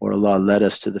 or Allah led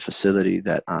us to the facility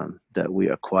that we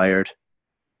acquired,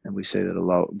 and we say that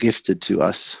Allah gifted to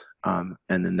us, and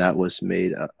then that was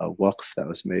made a waqf, that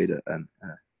was made an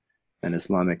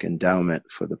Islamic endowment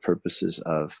for the purposes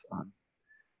of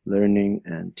learning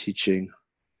and teaching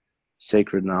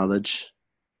sacred knowledge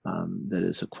that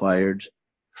is acquired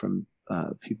from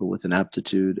people with an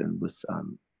aptitude and with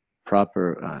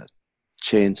proper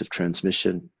chains of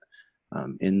transmission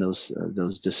in those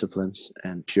disciplines,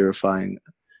 and purifying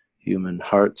human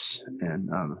hearts and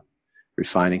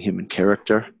refining human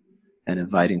character and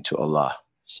inviting to Allah.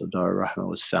 So Dar Rahma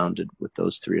was founded with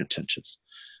those three intentions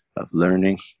of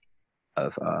learning,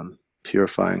 of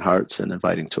purifying hearts, and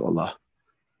inviting to Allah.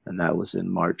 And that was in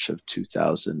March of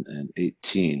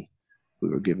 2018. We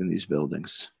were given these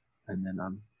buildings, and then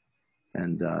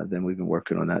we've been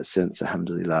working on that since,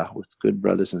 alhamdulillah, with good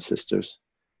brothers and sisters.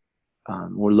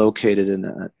 We're located in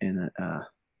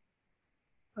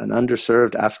an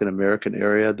underserved African American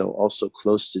area, though also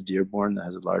close to Dearborn, that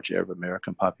has a large Arab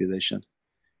American population.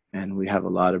 And we have a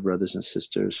lot of brothers and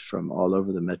sisters from all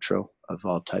over the metro, of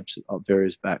all types, of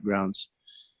various backgrounds: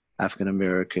 African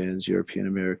Americans, European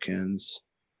Americans,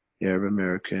 Arab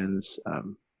Americans,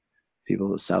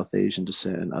 people of South Asian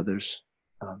descent, and others.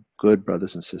 Good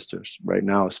brothers and sisters. Right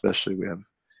now, especially, we have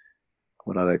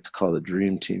what I like to call a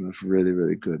dream team of really,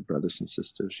 really good brothers and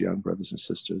sisters, young brothers and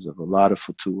sisters of a lot of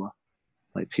futuwa,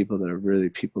 like people that are really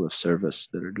people of service,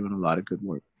 that are doing a lot of good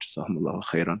work. Jazakumullahu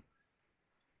khairan.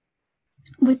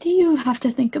 What do you have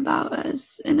to think about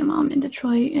as an imam in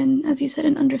Detroit, and as you said,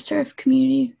 an underserved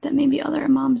community that maybe other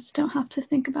imams don't have to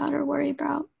think about or worry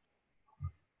about?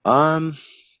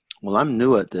 Well, I'm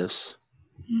new at this.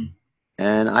 Mm-hmm.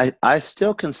 And I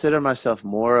still consider myself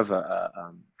more of a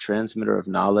transmitter of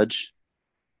knowledge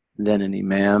than an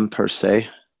imam per se.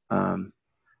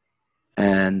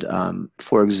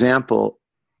 For example,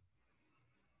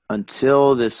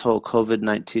 until this whole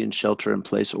COVID-19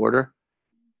 shelter-in-place order,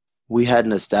 we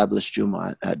hadn't established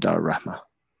Jummah at Dar Rahma.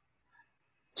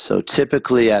 So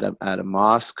typically at a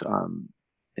mosque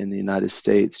in the United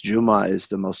States, Jummah is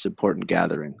the most important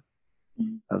gathering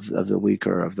of the week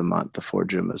or of the month. The 4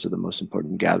 Jummahs are the most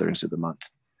important gatherings of the month.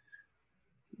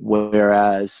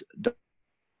 Whereas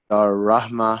Dar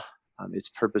Rahma, its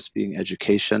purpose being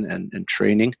education and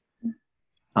training,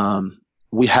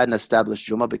 we hadn't established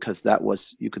Jummah because that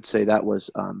was, you could say, that was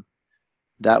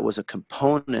a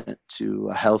component to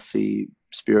a healthy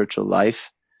spiritual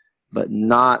life, but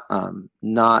not an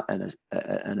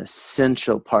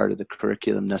essential part of the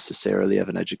curriculum necessarily of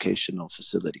an educational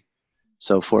facility.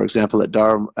 So, for example, at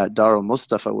Dar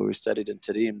al-Mustafa, where we studied in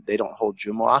Tarim, they don't hold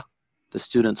Jumu'ah. The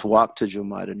students walk to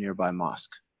Jumu'ah at a nearby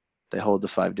mosque. They hold the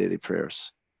 5 daily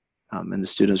prayers, and the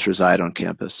students reside on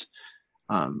campus.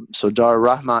 So Dar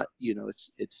Rahma,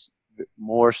 it's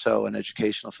more so an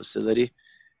educational facility.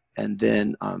 And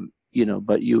then,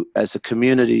 but you, as a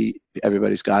community,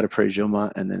 everybody's got to pray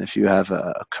Jummah. And then if you have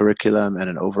a curriculum and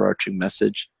an overarching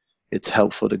message, it's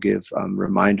helpful to give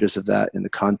reminders of that in the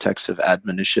context of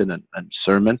admonition and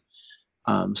sermon.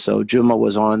 So Jummah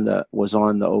was on the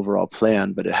overall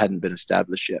plan, but it hadn't been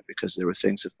established yet because there were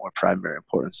things of more primary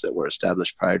importance that were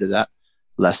established prior to that,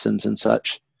 lessons and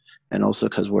such, and also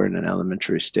because we're in an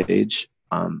elementary stage.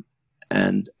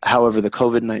 And however, the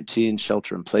COVID-19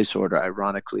 shelter-in-place order,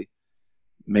 ironically,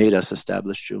 made us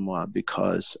establish Jummah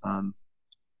because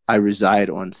I reside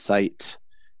on site,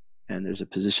 and there's a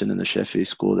position in the Shafi'i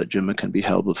school that Jummah can be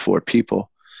held with 4 people.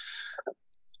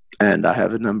 And I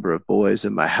have a number of boys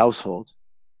in my household.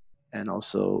 And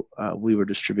also, we were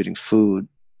distributing food.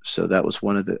 So that was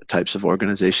one of the types of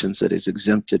organizations that is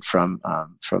exempted from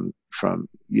some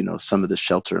of the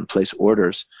shelter-in-place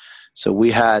orders. So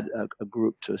we had a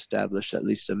group to establish at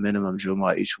least a minimum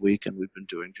Jummah each week, and we've been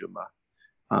doing Jummah.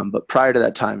 But prior to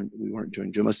that time, we weren't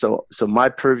doing Jummah. So my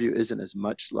purview isn't as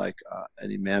much like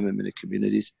an imam in many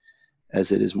communities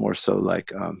as it is more so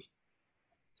like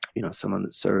someone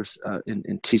that serves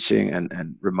in teaching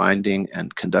and reminding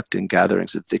and conducting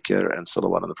gatherings of dhikr and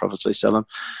salawat on the Prophet ﷺ.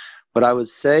 But I would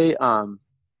say,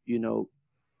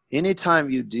 anytime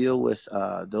you deal with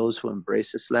those who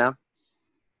embrace Islam,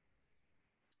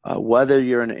 whether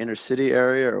you're in an inner city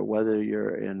area or whether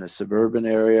you're in a suburban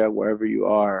area, wherever you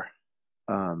are,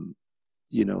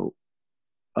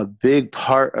 a big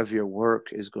part of your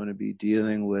work is going to be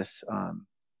dealing with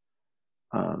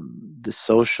the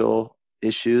social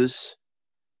issues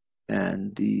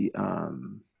and the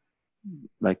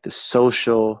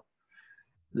social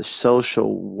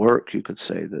work, you could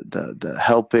say, the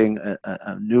helping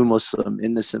a new Muslim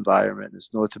in this environment,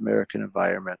 this North American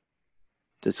environment,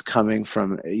 that's coming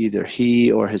from either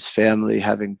he or his family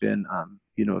having been, of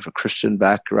a Christian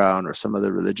background or some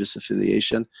other religious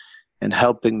affiliation, and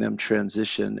helping them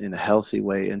transition in a healthy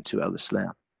way into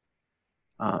al-Islam.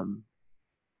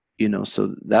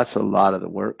 So that's a lot of the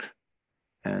work.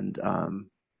 And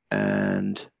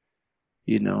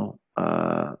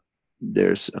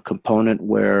there's a component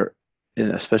where,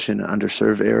 especially in an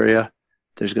underserved area,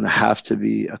 there's going to have to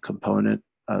be a component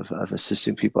of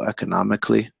assisting people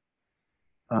economically,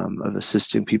 of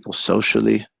assisting people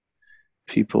socially.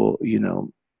 People,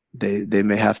 they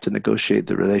may have to negotiate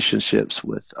the relationships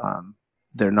with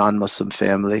their non-Muslim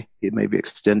family. It may be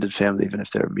extended family, even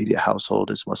if their immediate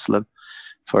household is Muslim.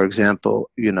 For example,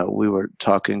 we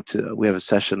have a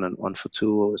session on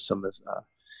Futuwa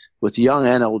with young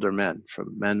and older men,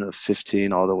 from men of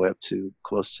 15 all the way up to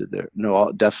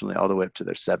definitely all the way up to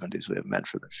their 70s. We have men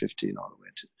from their 15 all the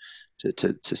way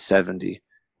to 70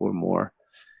 or more.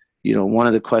 One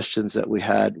of the questions that we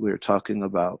were talking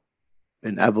about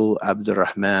in Abu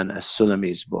Abdurrahman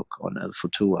as-Sulami's book on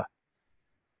Al-Futuwa,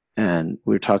 and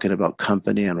we were talking about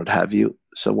company and what have you.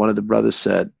 So one of the brothers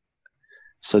said,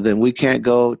 so then we can't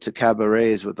go to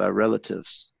cabarets with our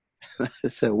relatives. I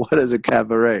said, what is a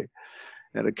cabaret?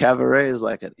 And a cabaret is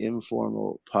like an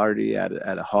informal party at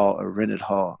a hall, a rented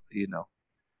hall,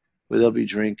 where they'll be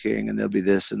drinking and there'll be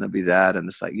this and there'll be that. And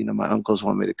it's like, my uncles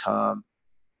want me to come.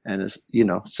 And it's,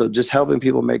 so just helping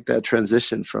people make that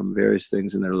transition from various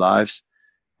things in their lives.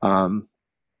 In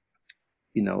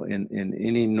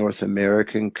any North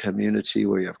American community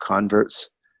where you have converts,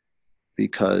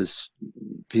 because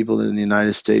people in the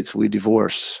United States, we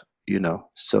divorce,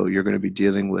 so you're going to be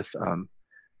dealing with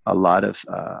a lot of,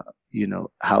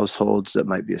 households that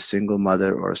might be a single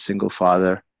mother or a single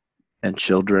father and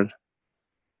children,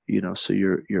 so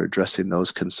you're addressing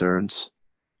those concerns,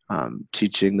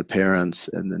 teaching the parents,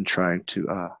 and then trying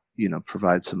to,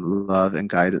 provide some love and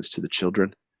guidance to the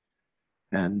children.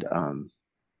 And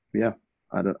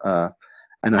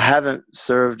and I haven't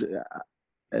served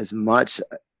as much.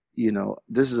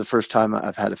 This is the first time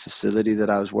I've had a facility that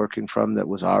I was working from that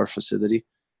was our facility,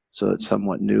 so it's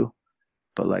somewhat new.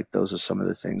 But those are some of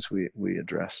the things we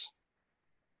address.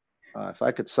 If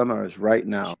I could summarize right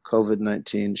now,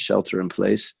 COVID-19 shelter in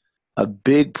place, a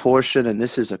big portion, and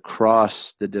this is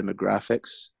across the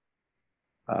demographics,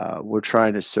 we're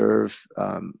trying to serve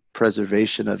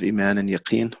preservation of iman and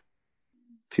yaqeen,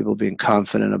 people being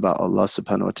confident about Allah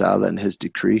subhanahu wa ta'ala and his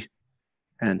decree,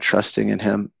 and trusting in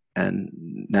him, and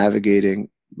navigating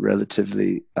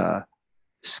relatively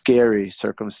scary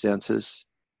circumstances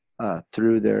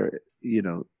through their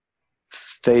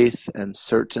faith and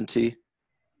certainty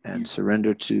and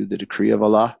surrender to the decree of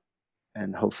Allah,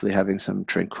 and hopefully having some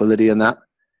tranquility in that.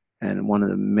 And one of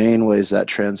the main ways that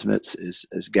transmits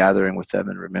is gathering with them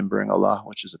and remembering Allah,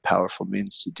 which is a powerful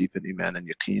means to deepen iman and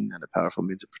yaqeen, and a powerful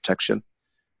means of protection.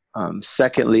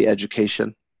 Secondly,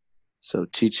 education, so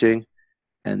teaching.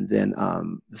 And then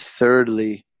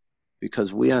thirdly,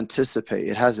 because we anticipate,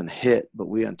 it hasn't hit, but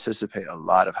we anticipate a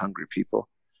lot of hungry people,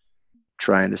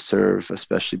 trying to serve,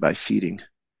 especially by feeding.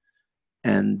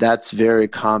 And that's very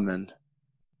common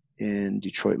in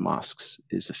Detroit mosques,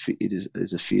 is a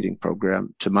feeding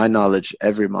program. To my knowledge,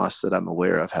 every mosque that I'm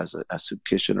aware of has a soup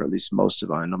kitchen, or at least most of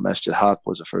them. I know Masjid Haq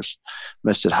was the first.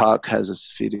 Masjid Haq has a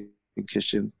feeding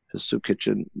kitchen, his soup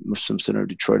kitchen. Muslim Center of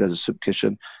Detroit has a soup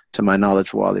kitchen. To my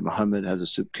knowledge, Wali Muhammad has a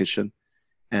soup kitchen.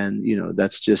 And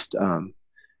that's just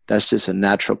a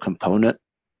natural component,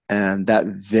 and that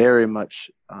very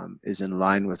much is in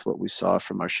line with what we saw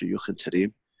from our Shaykh and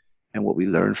Tarim, and what we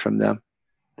learned from them.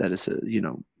 That is,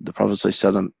 the Prophet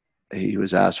ﷺ, he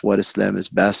was asked what Islam is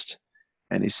best,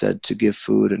 and he said to give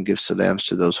food and give salams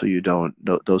to those who you know, and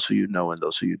those who you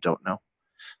don't know.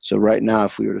 So right now,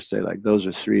 if we were to say those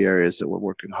are three areas that we're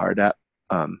working hard at,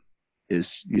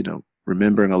 is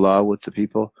remembering Allah with the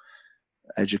people,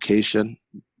 education,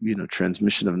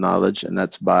 transmission of knowledge, and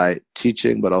that's by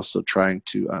teaching, but also trying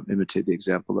to imitate the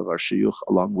example of our shuyukh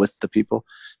along with the people,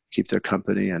 keep their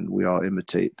company, and we all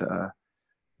imitate the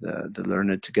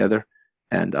learned together,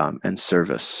 and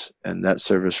service. And that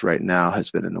service right now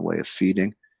has been in the way of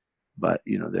feeding, but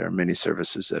there are many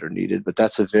services that are needed. But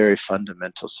that's a very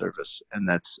fundamental service, and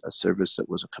that's a service that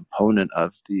was a component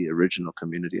of the original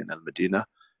community in Al-Madinah.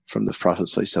 From the Prophet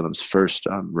ﷺ's first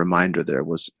reminder there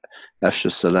was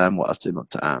Afshu salam wa atimu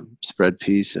ta'am, spread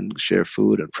peace and share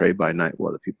food and pray by night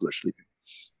while the people are sleeping.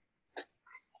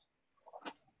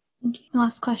 Okay,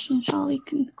 last question, inshallah, we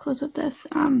can close with this.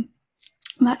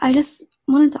 But I just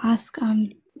wanted to ask, I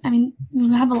mean, we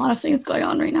have a lot of things going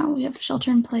on right now. We have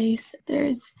shelter in place.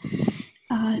 There's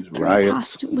riots,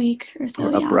 past week or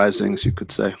so, or uprisings, you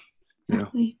could say.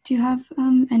 Exactly. Yeah. Do you have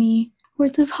any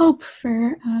words of hope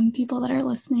for people that are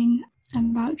listening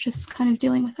about just kind of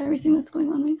dealing with everything that's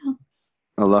going on right now?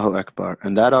 Allahu Akbar.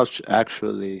 And that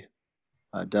actually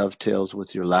dovetails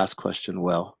with your last question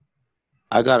well.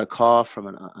 I got a call from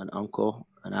an uncle,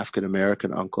 an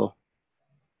African-American uncle,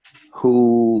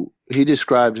 who he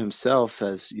described himself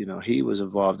as, he was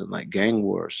involved in like gang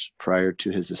wars prior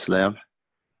to his Islam.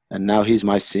 And now he's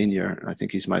my senior. I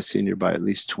think he's my senior by at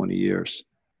least 20 years.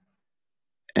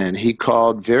 And he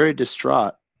called very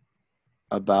distraught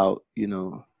about,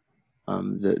 the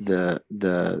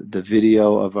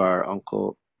video of our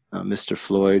uncle, Mr.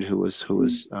 Floyd, who was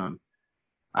I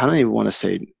don't even want to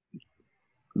say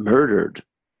murdered,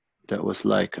 that was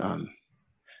like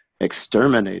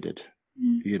exterminated,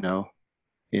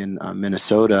 in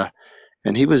Minnesota.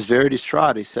 And he was very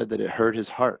distraught. He said that it hurt his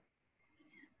heart.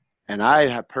 And I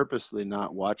have purposely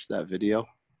not watched that video.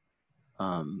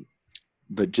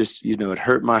 But just, it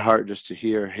hurt my heart just to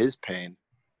hear his pain.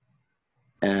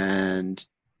 And,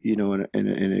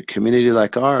 in a community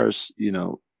like ours,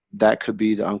 that could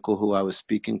be the uncle who I was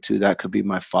speaking to. That could be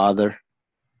my father.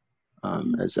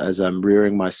 As I'm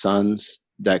rearing my sons,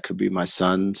 that could be my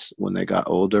sons when they got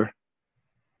older.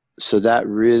 So that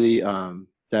really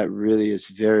is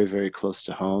very, very close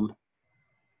to home.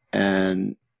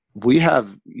 And we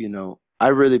have, I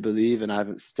really believe, and I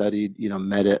haven't studied,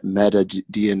 meta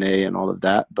DNA and all of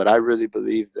that, but I really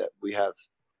believe that we have,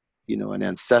 an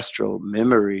ancestral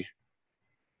memory,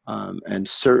 and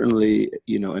certainly,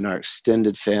 in our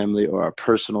extended family or our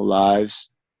personal lives,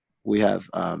 we have,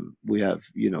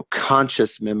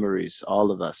 conscious memories,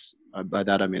 all of us. By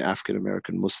that I mean African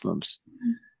American Muslims,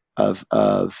 of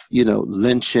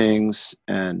lynchings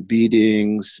and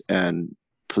beatings and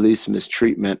police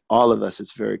mistreatment. All of us,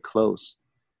 it's very close.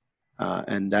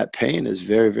 And that pain is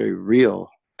very, very real,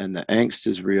 and the angst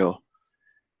is real.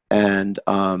 And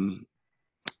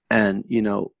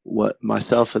what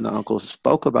myself and the uncle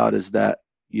spoke about is that,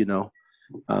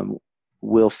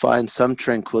 we'll find some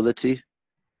tranquility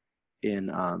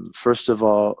in, first of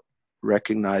all,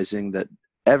 recognizing that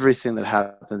everything that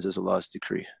happens is Allah's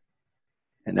decree.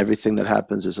 And everything that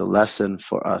happens is a lesson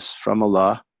for us from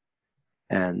Allah.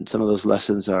 And some of those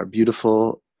lessons are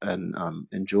beautiful and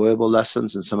enjoyable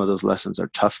lessons, and some of those lessons are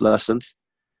tough lessons.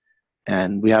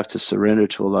 And we have to surrender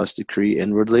to Allah's decree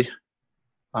inwardly.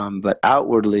 But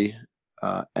outwardly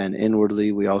and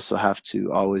inwardly, we also have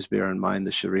to always bear in mind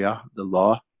the Sharia, the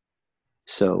law.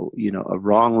 So, a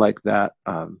wrong like that,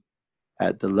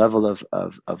 at the level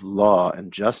of law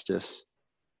and justice,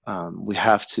 we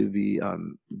have to be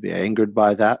angered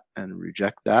by that and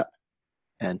reject that.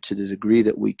 And to the degree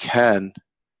that we can,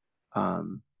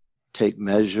 take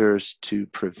measures to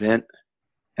prevent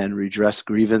and redress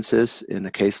grievances in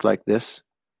a case like this.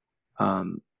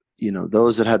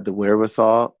 Those that had the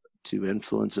wherewithal to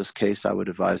influence this case, I would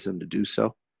advise them to do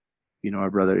so.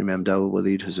 Our brother Imam Dawud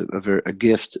Walid, who's a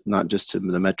gift, not just to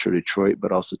the Metro Detroit,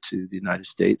 but also to the United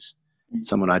States,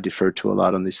 someone I defer to a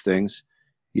lot on these things.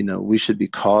 We should be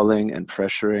calling and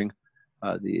pressuring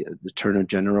the Attorney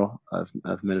General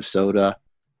of Minnesota,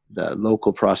 the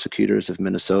local prosecutors of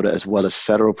Minnesota, as well as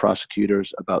federal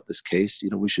prosecutors about this case.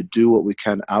 We should do what we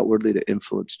can outwardly to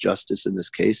influence justice in this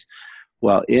case,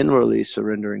 while inwardly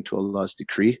surrendering to Allah's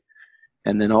decree.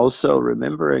 And then also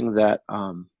remembering that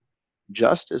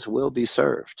justice will be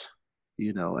served,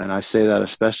 and I say that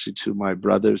especially to my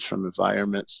brothers from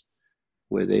environments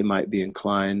where they might be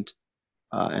inclined,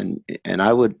 and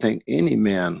I would think any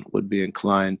man would be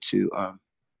inclined to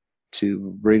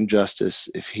bring justice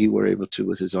if he were able to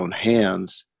with his own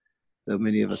hands, though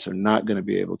many of us are not going to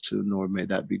be able to, nor may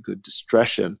that be good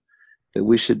discretion, that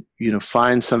we should,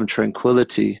 find some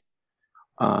tranquility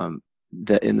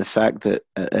that in the fact that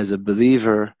as a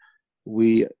believer,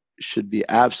 we should be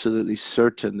absolutely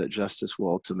certain that justice will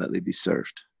ultimately be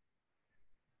served.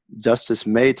 Justice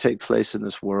may take place in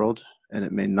this world, and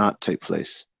it may not take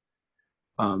place.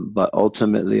 But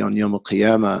ultimately on Yawm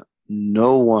al-Qiyamah,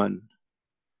 no one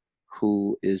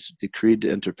who is decreed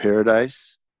to enter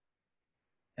paradise,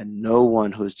 and no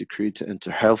one who is decreed to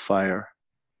enter hellfire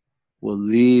will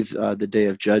leave the day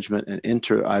of judgment and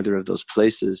enter either of those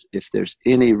places if there's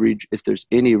any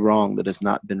wrong that has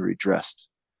not been redressed.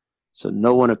 So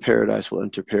no one of paradise will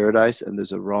enter paradise, and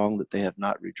there's a wrong that they have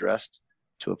not redressed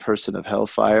to a person of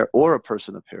hellfire or a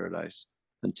person of paradise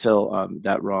until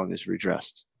that wrong is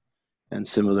redressed. And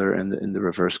similar in the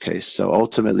reverse case. So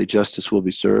ultimately, justice will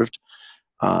be served.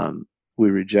 We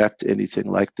reject anything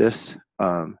like this,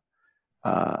 but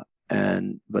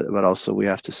also we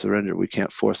have to surrender. We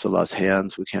can't force Allah's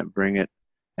hands. We can't bring it,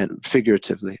 and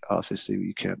figuratively, obviously,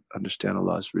 you can't understand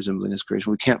Allah's resembling His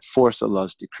creation. We can't force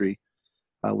Allah's decree.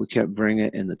 We can't bring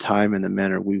it in the time and the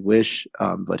manner we wish,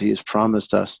 but He has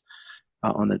promised us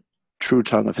on the true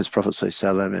tongue of His Prophet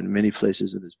ﷺ in many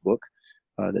places in His book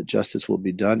that justice will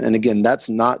be done. And again, that's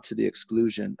not to the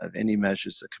exclusion of any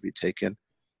measures that could be taken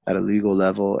at a legal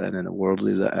level and in a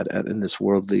worldly in this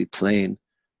worldly plane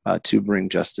to bring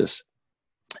justice.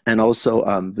 And also,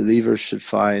 believers should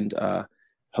find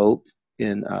hope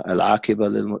in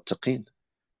al-aqiba lil-muttaqin,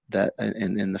 that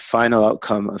in the final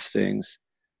outcome of things,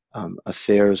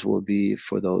 affairs will be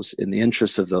for those in the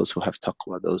interest of those who have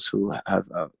taqwa, those who have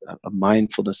a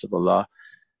mindfulness of Allah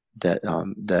that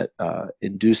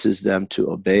induces them to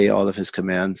obey all of His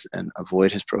commands and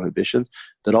avoid His prohibitions,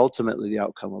 that ultimately the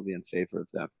outcome will be in favor of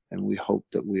them. And we hope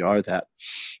that we are that.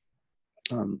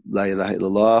 La ilaha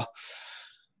illallah,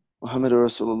 Muhammadur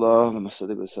Rasulullah,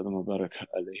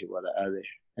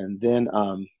 and then,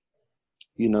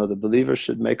 the believers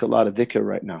should make a lot of dhikr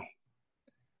right now.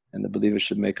 And the believers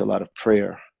should make a lot of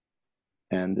prayer.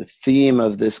 And the theme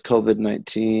of this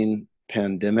COVID-19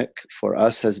 pandemic for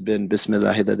us has been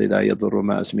Bismillahi alladhi la yadurru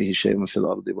ma'a ismihi shay'un fil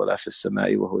ardi wa la fis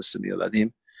sama'i wa huwa as-sami'ul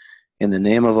 'alim. In the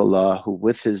name of Allah, who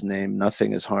with His name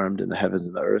nothing is harmed in the heavens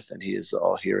and the earth, and He is the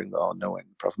all-hearing, the all-knowing.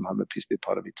 Prophet Muhammad, peace be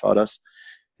upon him, he taught us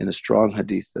in a strong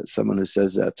hadith that someone who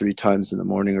says that 3 times in the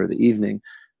morning or the evening,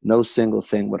 no single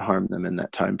thing would harm them in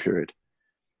that time period.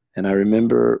 And I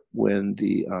remember when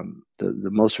the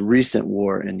most recent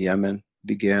war in Yemen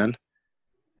began,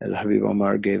 Al-Habib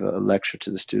Omar gave a lecture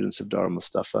to the students of Dar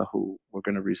al-Mustafa who were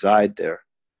going to reside there,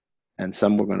 and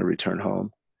some were going to return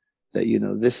home, that,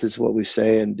 this is what we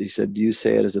say. And he said, do you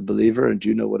say it as a believer? And do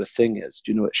you know what a thing is?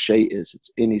 Do you know what shay is? It's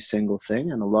any single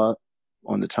thing. And Allah,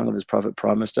 on the tongue of His Prophet,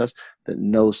 promised us that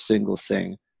no single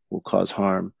thing will cause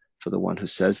harm for the one who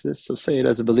says this. So say it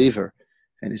as a believer.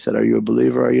 And he said, are you a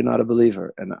believer or are you not a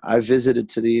believer? And I visited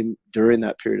Tarim during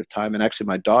that period of time. And actually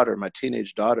my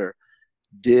teenage daughter,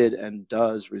 did and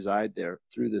does reside there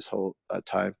through this whole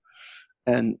time.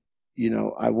 And,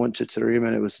 I went to Tarim,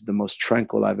 and it was the most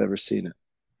tranquil I've ever seen it.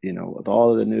 With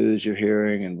all of the news you're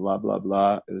hearing and blah, blah,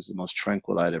 blah, it was the most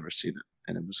tranquil I'd ever seen it.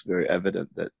 And it was very evident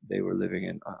that they were living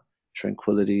in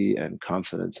tranquility and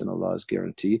confidence in Allah's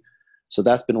guarantee. So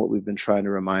that's been what we've been trying to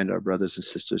remind our brothers and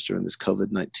sisters during this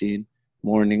COVID-19,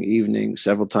 morning, evening,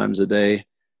 several times a day.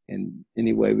 In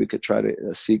any way we could try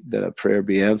to seek that a prayer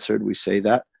be answered, we say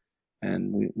that.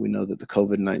 And we know that the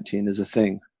COVID-19 is a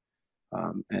thing,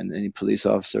 and any police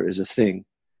officer is a thing.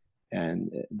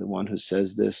 And the one who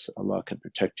says this, Allah can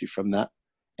protect you from that.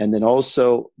 And then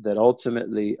also that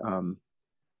ultimately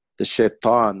the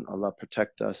shaitan, Allah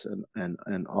protect us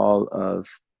and all of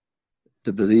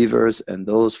the believers and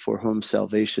those for whom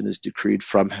salvation is decreed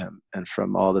from him and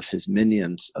from all of his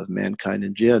minions of mankind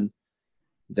and jinn,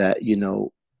 that,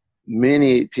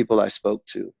 many people I spoke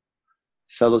to,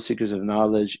 fellow seekers of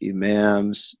knowledge,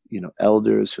 imams,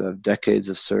 elders who have decades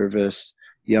of service,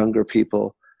 younger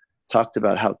people, talked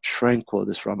about how tranquil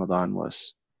this Ramadan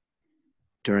was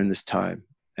during this time.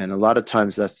 And a lot of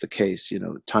times that's the case.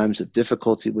 Times of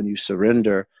difficulty, when you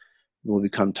surrender, will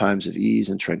become times of ease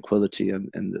and tranquility.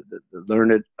 And the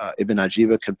learned Ibn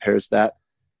Ajiba compares that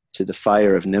to the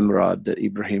fire of Nimrod that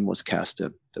Ibrahim was cast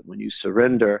in. That when you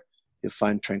surrender, you'll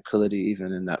find tranquility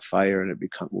even in that fire, and it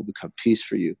will become peace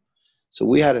for you. So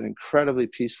we had an incredibly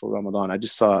peaceful Ramadan. I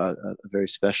just saw a very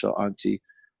special auntie,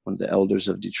 one of the elders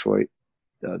of Detroit,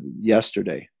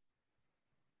 yesterday.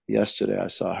 Yesterday I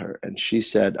saw her, and she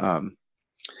said,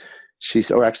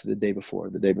 or actually the day before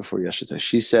yesterday,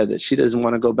 she said that she doesn't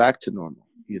want to go back to normal,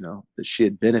 that she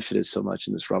had benefited so much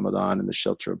in this Ramadan and the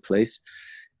shelter in place.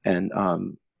 And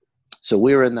so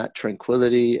we were in that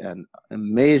tranquility and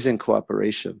amazing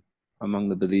cooperation among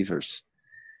the believers.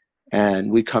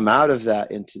 And we come out of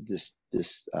that into this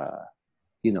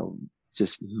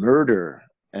just murder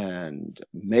and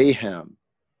mayhem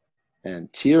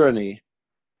and tyranny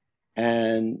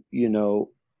and,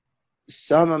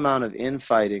 some amount of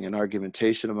infighting and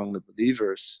argumentation among the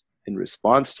believers in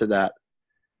response to that.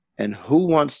 And who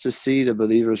wants to see the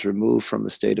believers removed from a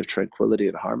state of tranquility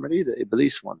and harmony? The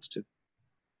Iblis wants to.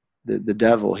 The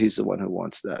devil, he's the one who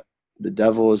wants that. The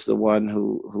devil is the one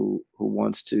who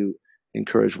wants to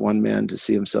encourage one man to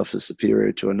see himself as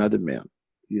superior to another man.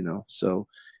 So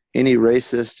any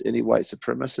racist, any white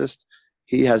supremacist,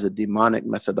 he has a demonic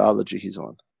methodology he's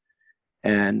on.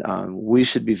 And we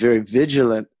should be very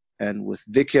vigilant, and with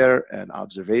dhikr and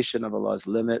observation of Allah's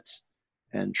limits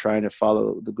and trying to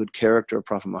follow the good character of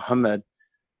Prophet Muhammad,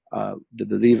 the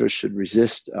believers should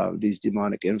resist these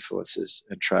demonic influences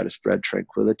and try to spread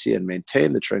tranquility and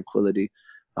maintain the tranquility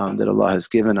that Allah has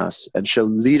given us, and show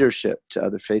leadership to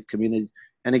other faith communities.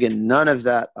 And again, none of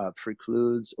that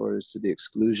precludes or is to the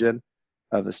exclusion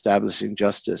of establishing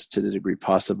justice to the degree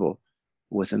possible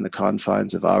within the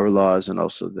confines of our laws and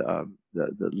also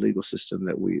the legal system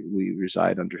that we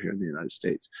reside under here in the United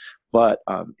States. But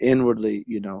inwardly,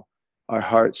 our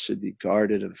hearts should be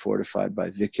guarded and fortified by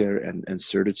dhikr and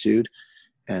certitude,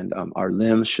 and our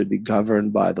limbs should be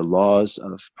governed by the laws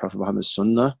of Prophet Muhammad's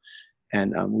sunnah,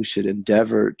 and we should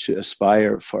endeavor to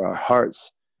aspire for our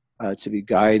hearts to be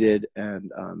guided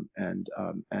and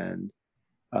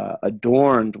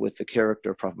adorned with the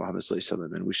character of Prophet Muhammad sallallahu alaihi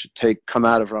wasallam. And we should come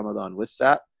out of Ramadan with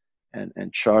that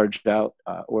and charge out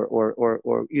or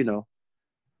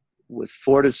with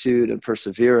fortitude and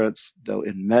perseverance, though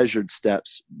in measured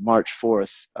steps, march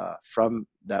forth from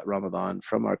that Ramadan,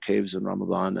 from our caves in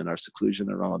Ramadan and our seclusion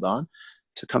in Ramadan,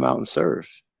 to come out and serve.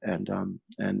 And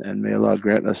may Allah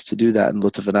grant us to do that in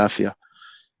lutf and afiyah.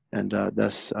 And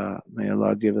thus, may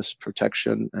Allah give us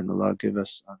protection, and Allah give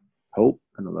us hope,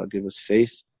 and Allah give us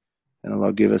faith, and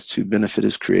Allah give us to benefit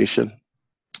His creation,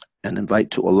 and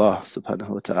invite to Allah subhanahu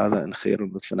wa ta'ala and khair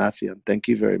and lutf and afiyah. And thank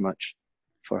you very much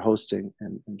for hosting,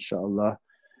 and inshallah,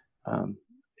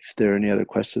 if there are any other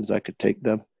questions, I could take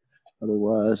them.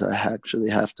 Otherwise, I actually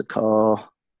have to call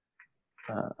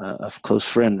a close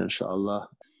friend, inshallah.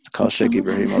 It's called Shaykh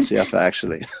Ibrahim al-Siyafa,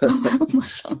 actually.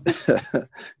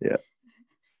 Yeah.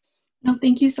 No,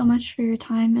 thank you so much for your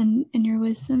time and your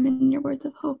wisdom and your words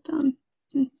of hope. I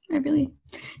really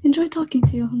enjoyed talking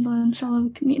to you. Inshallah,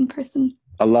 we can meet in person.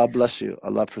 Allah bless you.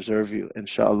 Allah preserve you,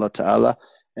 inshallah ta'ala.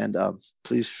 And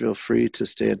please feel free to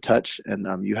stay in touch. And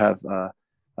you have,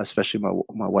 especially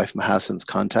my wife Mahassan's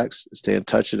contacts. Stay in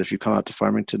touch. And if you come out to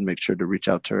Farmington, make sure to reach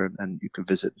out to her and you can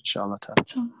visit, inshallah ta'ala.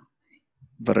 Inshallah.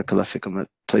 Barakallah fikum.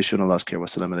 Place you in Allah's care.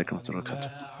 Wassalamu alaikum wa rahmatullahi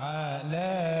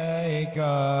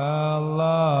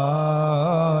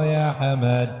Allah ya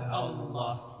Hamad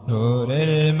Nur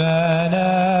al-manazil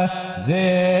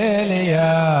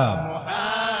ya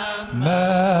Muhammad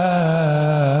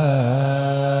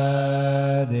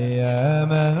ya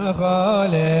man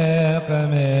khaliq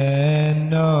min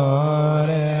nur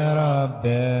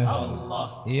rabbih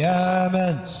ya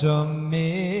man sum